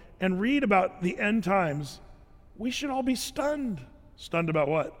and read about the end times, we should all be stunned. Stunned about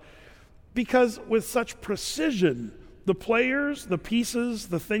what? Because with such precision, the players, the pieces,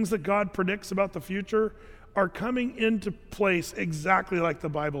 the things that God predicts about the future are coming into place exactly like the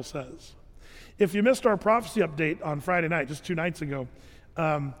Bible says. If you missed our prophecy update on Friday night, just 2 nights ago,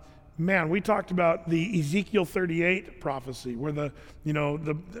 we talked about the Ezekiel 38 prophecy, where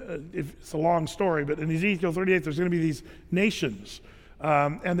it's a long story, but in Ezekiel 38, there's going to be these nations,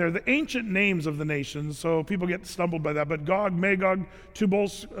 and they're the ancient names of the nations, so people get stumbled by that. But Gog, Magog, Tubal,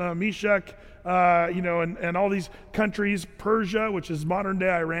 Meshech, and all these countries, Persia, which is modern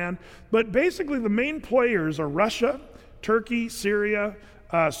day Iran. But basically, the main players are Russia, Turkey, Syria,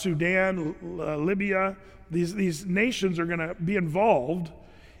 Sudan, Libya. These nations are going to be involved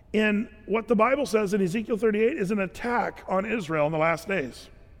in what the Bible says in Ezekiel 38 is an attack on Israel in the last days.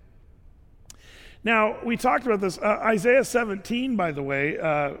 Now, we talked about this. Isaiah 17, by the way,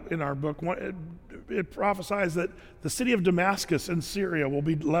 in our book, it prophesies that the city of Damascus in Syria will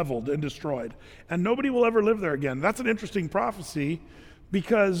be leveled and destroyed, and nobody will ever live there again. That's an interesting prophecy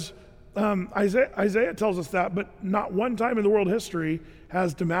because Isaiah tells us that, but not one time in the world history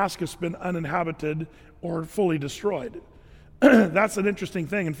has Damascus been uninhabited or fully destroyed. That's an interesting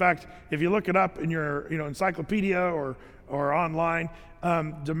thing. In fact, if you look it up in your encyclopedia or online,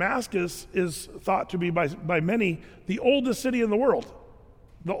 Damascus is thought to be by many the oldest city in the world,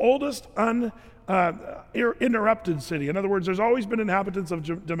 the oldest uninterrupted city. In other words, there's always been inhabitants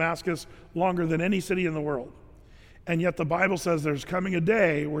of Damascus longer than any city in the world. And yet the Bible says there's coming a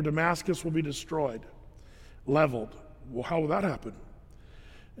day where Damascus will be destroyed, leveled. Well, how will that happen?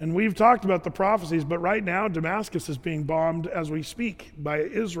 And we've talked about the prophecies, but right now Damascus is being bombed as we speak by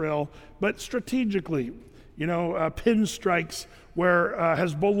Israel, but strategically, pin strikes where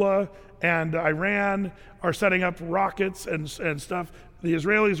Hezbollah and Iran are setting up rockets and stuff. The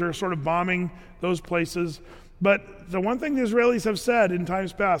Israelis are sort of bombing those places. But the one thing the Israelis have said in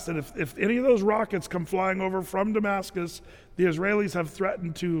times past, that if any of those rockets come flying over from Damascus, the Israelis have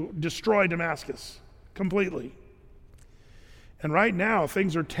threatened to destroy Damascus completely. And right now,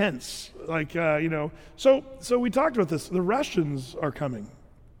 things are tense. So we talked about this. The Russians are coming.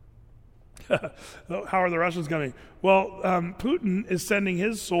 How are the Russians coming? Well, Putin is sending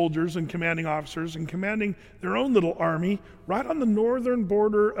his soldiers and commanding officers and commanding their own little army right on the northern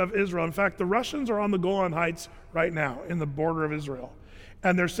border of Israel. In fact, the Russians are on the Golan Heights right now in the border of Israel.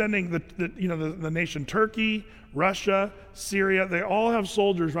 And they're sending the nation Turkey, Russia, Syria. They all have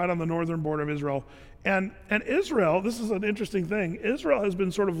soldiers right on the northern border of Israel. And Israel, this is an interesting thing, Israel has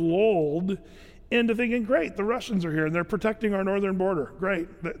been sort of lulled into thinking, great, the Russians are here and they're protecting our northern border. Great.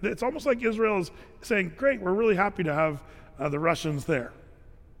 It's almost like Israel is saying, great, we're really happy to have the Russians there.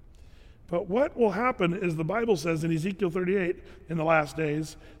 But what will happen is the Bible says in Ezekiel 38 in the last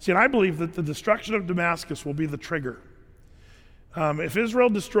days, and I believe that the destruction of Damascus will be the trigger. If Israel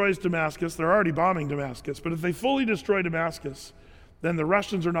destroys Damascus, they're already bombing Damascus, but if they fully destroy Damascus, then the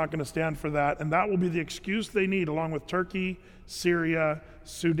Russians are not going to stand for that, and that will be the excuse they need, along with Turkey, Syria,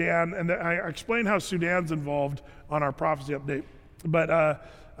 Sudan, and I explained how Sudan's involved on our prophecy update. But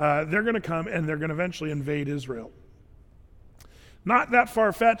they're going to come, and they're going to eventually invade Israel. Not that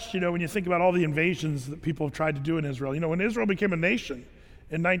far-fetched, when you think about all the invasions that people have tried to do in Israel. When Israel became a nation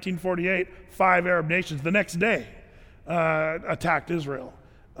in 1948, 5 Arab nations the next day attacked Israel.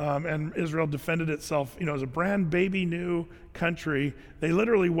 And Israel defended itself, as a brand baby new country. They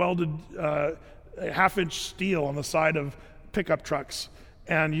literally welded half-inch steel on the side of pickup trucks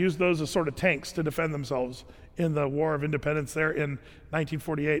and used those as sort of tanks to defend themselves in the War of Independence there in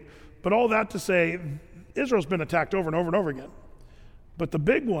 1948. But all that to say, Israel's been attacked over and over and over again. But the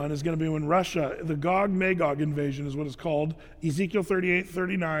big one is going to be when Russia, the Gog-Magog invasion is what it's called, Ezekiel 38,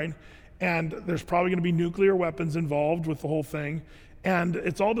 39, and there's probably going to be nuclear weapons involved with the whole thing, and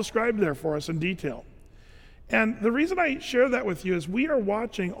it's all described there for us in detail. And the reason I share that with you is we are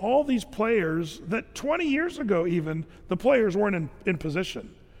watching all these players that 20 years ago even, the players weren't in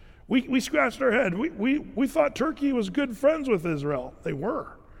position. We scratched our head. We thought Turkey was good friends with Israel. They were.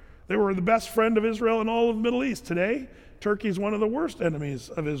 They were the best friend of Israel in all of the Middle East. Today, Turkey is one of the worst enemies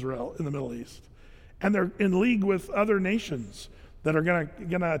of Israel in the Middle East. And they're in league with other nations that are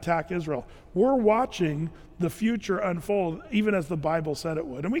gonna attack Israel. We're watching the future unfold, even as the Bible said it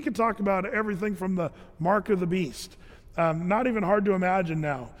would. And we could talk about everything from the mark of the beast. Not even hard to imagine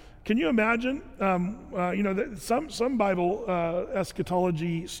now. Can you imagine? Some Bible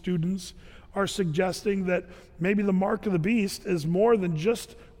eschatology students are suggesting that maybe the mark of the beast is more than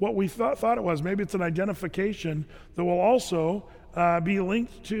just what we thought it was. Maybe it's an identification that will also be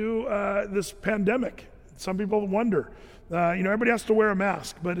linked to this pandemic. Some people wonder. Everybody has to wear a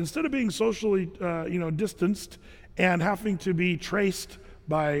mask, but instead of being socially, distanced and having to be traced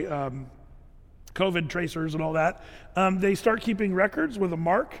by COVID tracers and all that, they start keeping records with a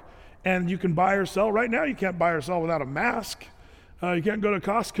mark, and you can buy or sell. Right now, you can't buy or sell without a mask. You can't go to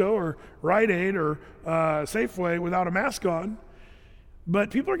Costco or Rite Aid or Safeway without a mask on.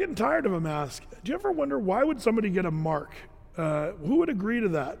 But people are getting tired of a mask. Do you ever wonder why would somebody get a mark? Who would agree to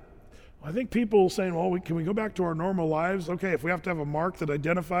that? I think people saying, well, can we go back to our normal lives? Okay, if we have to have a mark that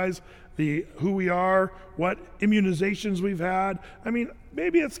identifies who we are, what immunizations we've had. I mean,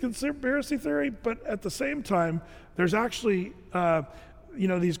 maybe it's conspiracy theory, but at the same time, there's actually,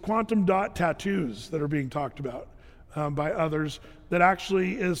 these quantum dot tattoos that are being talked about by others that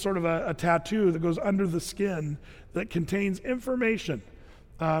actually is sort of a tattoo that goes under the skin that contains information.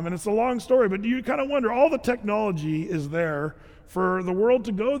 And it's a long story, but you kind of wonder, all the technology is there for the world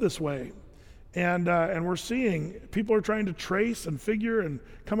to go this way. And we're seeing people are trying to trace and figure and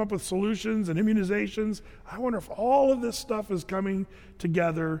come up with solutions and immunizations. I wonder if all of this stuff is coming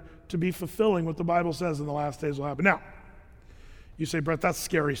together to be fulfilling what the Bible says in the last days will happen. Now, you say, Brett, that's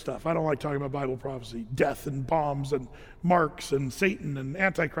scary stuff. I don't like talking about Bible prophecy, death and bombs and marks and Satan and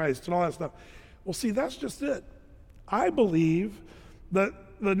Antichrist and all that stuff. Well, see, that's just it. I believe that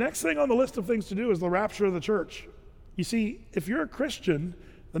the next thing on the list of things to do is the rapture of the church. You see, if you're a Christian,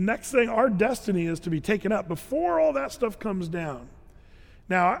 the next thing, our destiny is to be taken up before all that stuff comes down.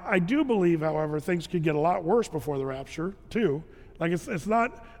 Now, I do believe, however, things could get a lot worse before the rapture, too. Like, it's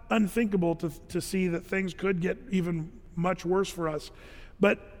not unthinkable to see that things could get even much worse for us.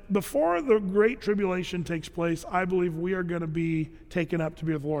 But before the Great Tribulation takes place, I believe we are going to be taken up to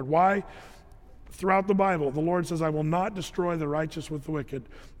be with the Lord. Why? Throughout the Bible, the Lord says, I will not destroy the righteous with the wicked.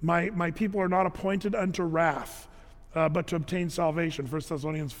 My people are not appointed unto wrath, but to obtain salvation. 1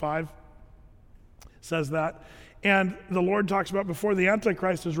 Thessalonians 5 says that. And the Lord talks about before the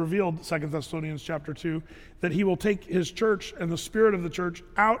Antichrist is revealed, 2 Thessalonians chapter 2, that he will take his church and the spirit of the church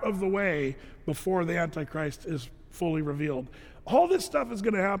out of the way before the Antichrist is fully revealed. All this stuff is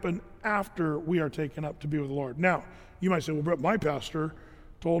going to happen after we are taken up to be with the Lord. Now, you might say, well, Brett, my pastor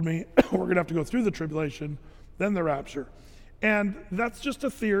told me we're going to have to go through the tribulation, then the rapture. And that's just a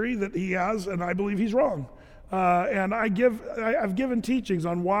theory that he has, and I believe he's wrong. And I've given teachings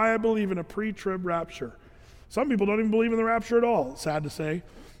on why I believe in a pre-trib rapture. Some people don't even believe in the rapture at all, sad to say.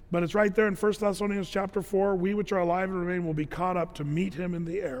 But it's right there in 1 Thessalonians chapter 4, we which are alive and remain will be caught up to meet him in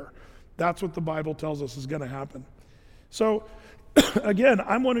the air. That's what the Bible tells us is going to happen. So, again,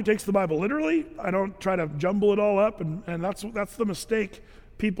 I'm one who takes the Bible literally. I don't try to jumble it all up, and that's the mistake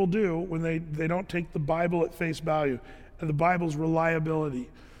people do when they don't take the Bible at face value and the Bible's reliability.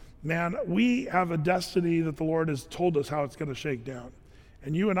 Man, we have a destiny that the Lord has told us how it's going to shake down.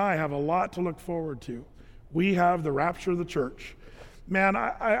 And you and I have a lot to look forward to. We have the rapture of the church. Man,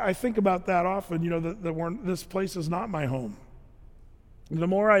 I think about that often, that this place is not my home. The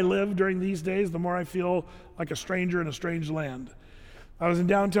more I live during these days, the more I feel like a stranger in a strange land. I was in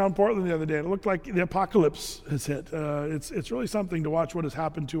downtown Portland the other day, and it looked like the apocalypse has hit. It's really something to watch what has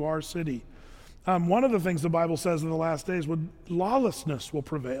happened to our city. One of the things the Bible says in the last days, lawlessness will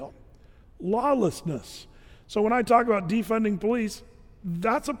prevail. Lawlessness. So when I talk about defunding police,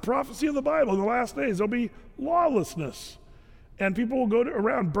 that's a prophecy of the Bible. In the last days, there'll be lawlessness. And people will go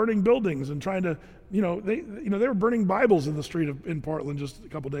around burning buildings and trying to, they were burning Bibles in the street in Portland just a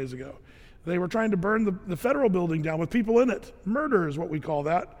couple days ago. They were trying to burn the federal building down with people in it. Murder is what we call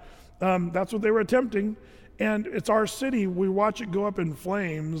that. That's what they were attempting. And it's our city. We watch it go up in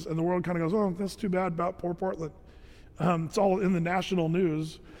flames, and the world kind of goes, oh, that's too bad about poor Portland. It's all in the national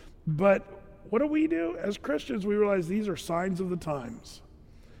news. But what do? As Christians, we realize these are signs of the times.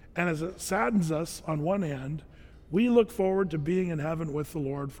 And as it saddens us on one hand, we look forward to being in heaven with the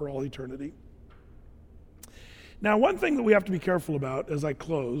Lord for all eternity. Now, one thing that we have to be careful about as I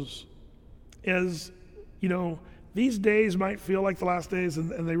close is, these days might feel like the last days,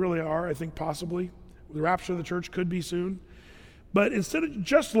 and they really are, I think possibly. The rapture of the church could be soon. But instead of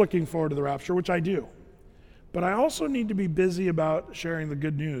just looking forward to the rapture, which I do, but I also need to be busy about sharing the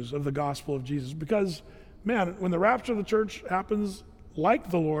good news of the gospel of Jesus. Because, man, when the rapture of the church happens, like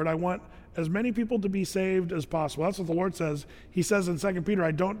the Lord, I want as many people to be saved as possible. That's what the Lord says. He says in 2 Peter,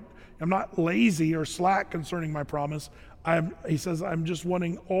 I'm not lazy or slack concerning my promise. He says, I'm just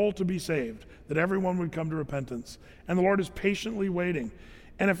wanting all to be saved, that everyone would come to repentance. And the Lord is patiently waiting.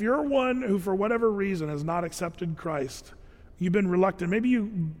 And if you're one who, for whatever reason, has not accepted Christ, you've been reluctant. Maybe you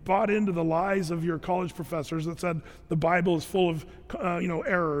bought into the lies of your college professors that said the Bible is full of,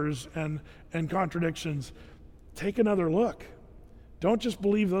 errors and contradictions. Take another look. Don't just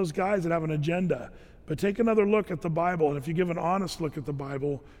believe those guys that have an agenda, but take another look at the Bible. And if you give an honest look at the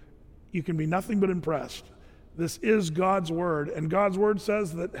Bible, you can be nothing but impressed. This is God's word, and God's word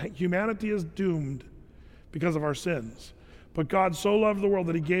says that humanity is doomed because of our sins. But God so loved the world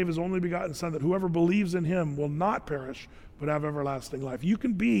that he gave his only begotten Son, that whoever believes in him will not perish, but have everlasting life. You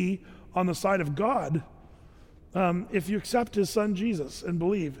can be on the side of God if you accept his Son Jesus and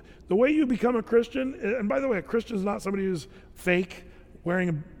believe. The way you become a Christian, and by the way, a Christian is not somebody who's fake, wearing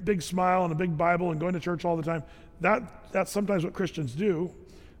a big smile and a big Bible and going to church all the time. That's sometimes what Christians do.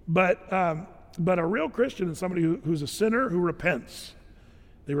 But a real Christian is somebody who's a sinner who repents.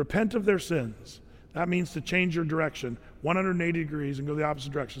 They repent of their sins. That means to change your direction 180 degrees and go the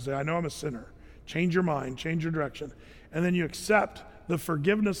opposite direction. Say, I know I'm a sinner. Change your mind, change your direction. And then you accept the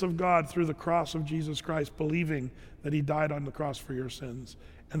forgiveness of God through the cross of Jesus Christ, believing that he died on the cross for your sins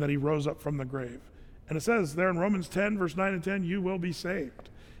and that he rose up from the grave. And it says there in Romans 10, verse 9 and 10, you will be saved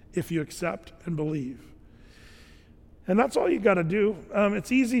if you accept and believe. And that's all you got to do.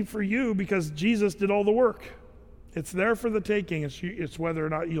 It's easy for you because Jesus did all the work. It's there for the taking. It's whether or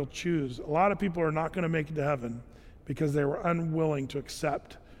not you'll choose. A lot of people are not going to make it to heaven because they were unwilling to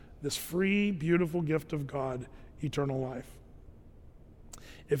accept this free, beautiful gift of God, eternal life.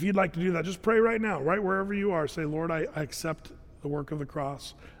 If you'd like to do that, just pray right now, right wherever you are. Say, Lord, I accept the work of the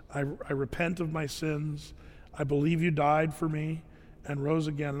cross. I repent of my sins. I believe you died for me and rose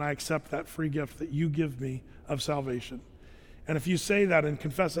again, and I accept that free gift that you give me of salvation. And if you say that and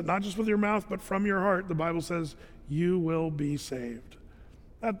confess it, not just with your mouth, but from your heart, the Bible says you will be saved.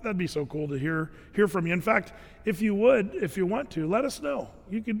 That'd be so cool to hear from you. In fact, if you want to, let us know.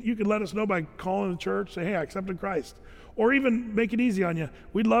 You could let us know by calling the church, say, hey, I accepted Christ. Or even make it easy on you.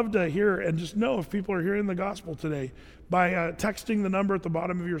 We'd love to hear and just know if people are hearing the gospel today by texting the number at the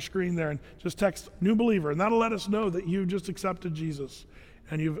bottom of your screen there, and just text new believer, and that'll let us know that you've just accepted Jesus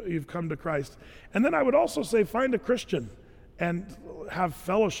and you've come to Christ. And then I would also say find a Christian and have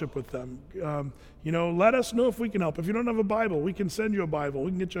fellowship with them. Let us know if we can help. If you don't have a Bible, we can send you a Bible.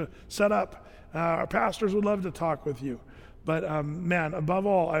 We can get you set up. Our pastors would love to talk with you. But man, above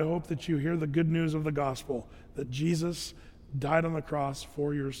all, I hope that you hear the good news of the gospel, that Jesus died on the cross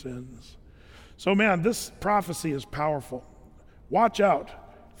for your sins. So man, this prophecy is powerful. Watch out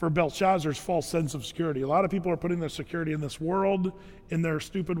for Belshazzar's false sense of security. A lot of people are putting their security in this world, in their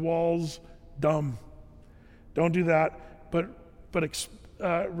stupid walls. Dumb. Don't do that. But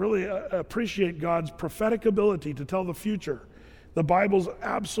really appreciate God's prophetic ability to tell the future, the Bible's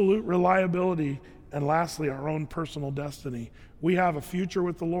absolute reliability, and lastly, our own personal destiny. We have a future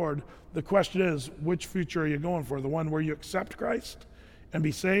with the Lord. The question is, which future are you going for? The one where you accept Christ and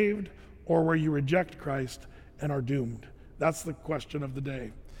be saved, or where you reject Christ and are doomed? That's the question of the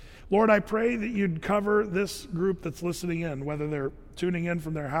day. Lord, I pray that you'd cover this group that's listening in, whether they're tuning in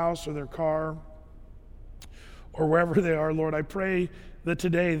from their house or their car or wherever they are. Lord, I pray that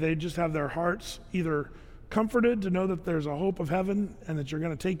today they just have their hearts either comforted to know that there's a hope of heaven and that you're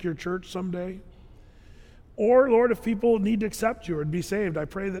going to take your church someday. Or, Lord, if people need to accept you or be saved, I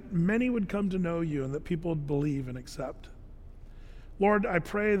pray that many would come to know you and that people would believe and accept. Lord, I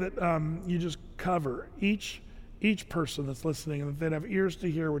pray that you just cover each person that's listening and that they'd have ears to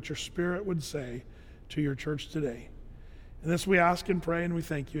hear what your Spirit would say to your church today. And this we ask and pray and we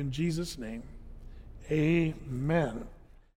thank you in Jesus' name. Amen.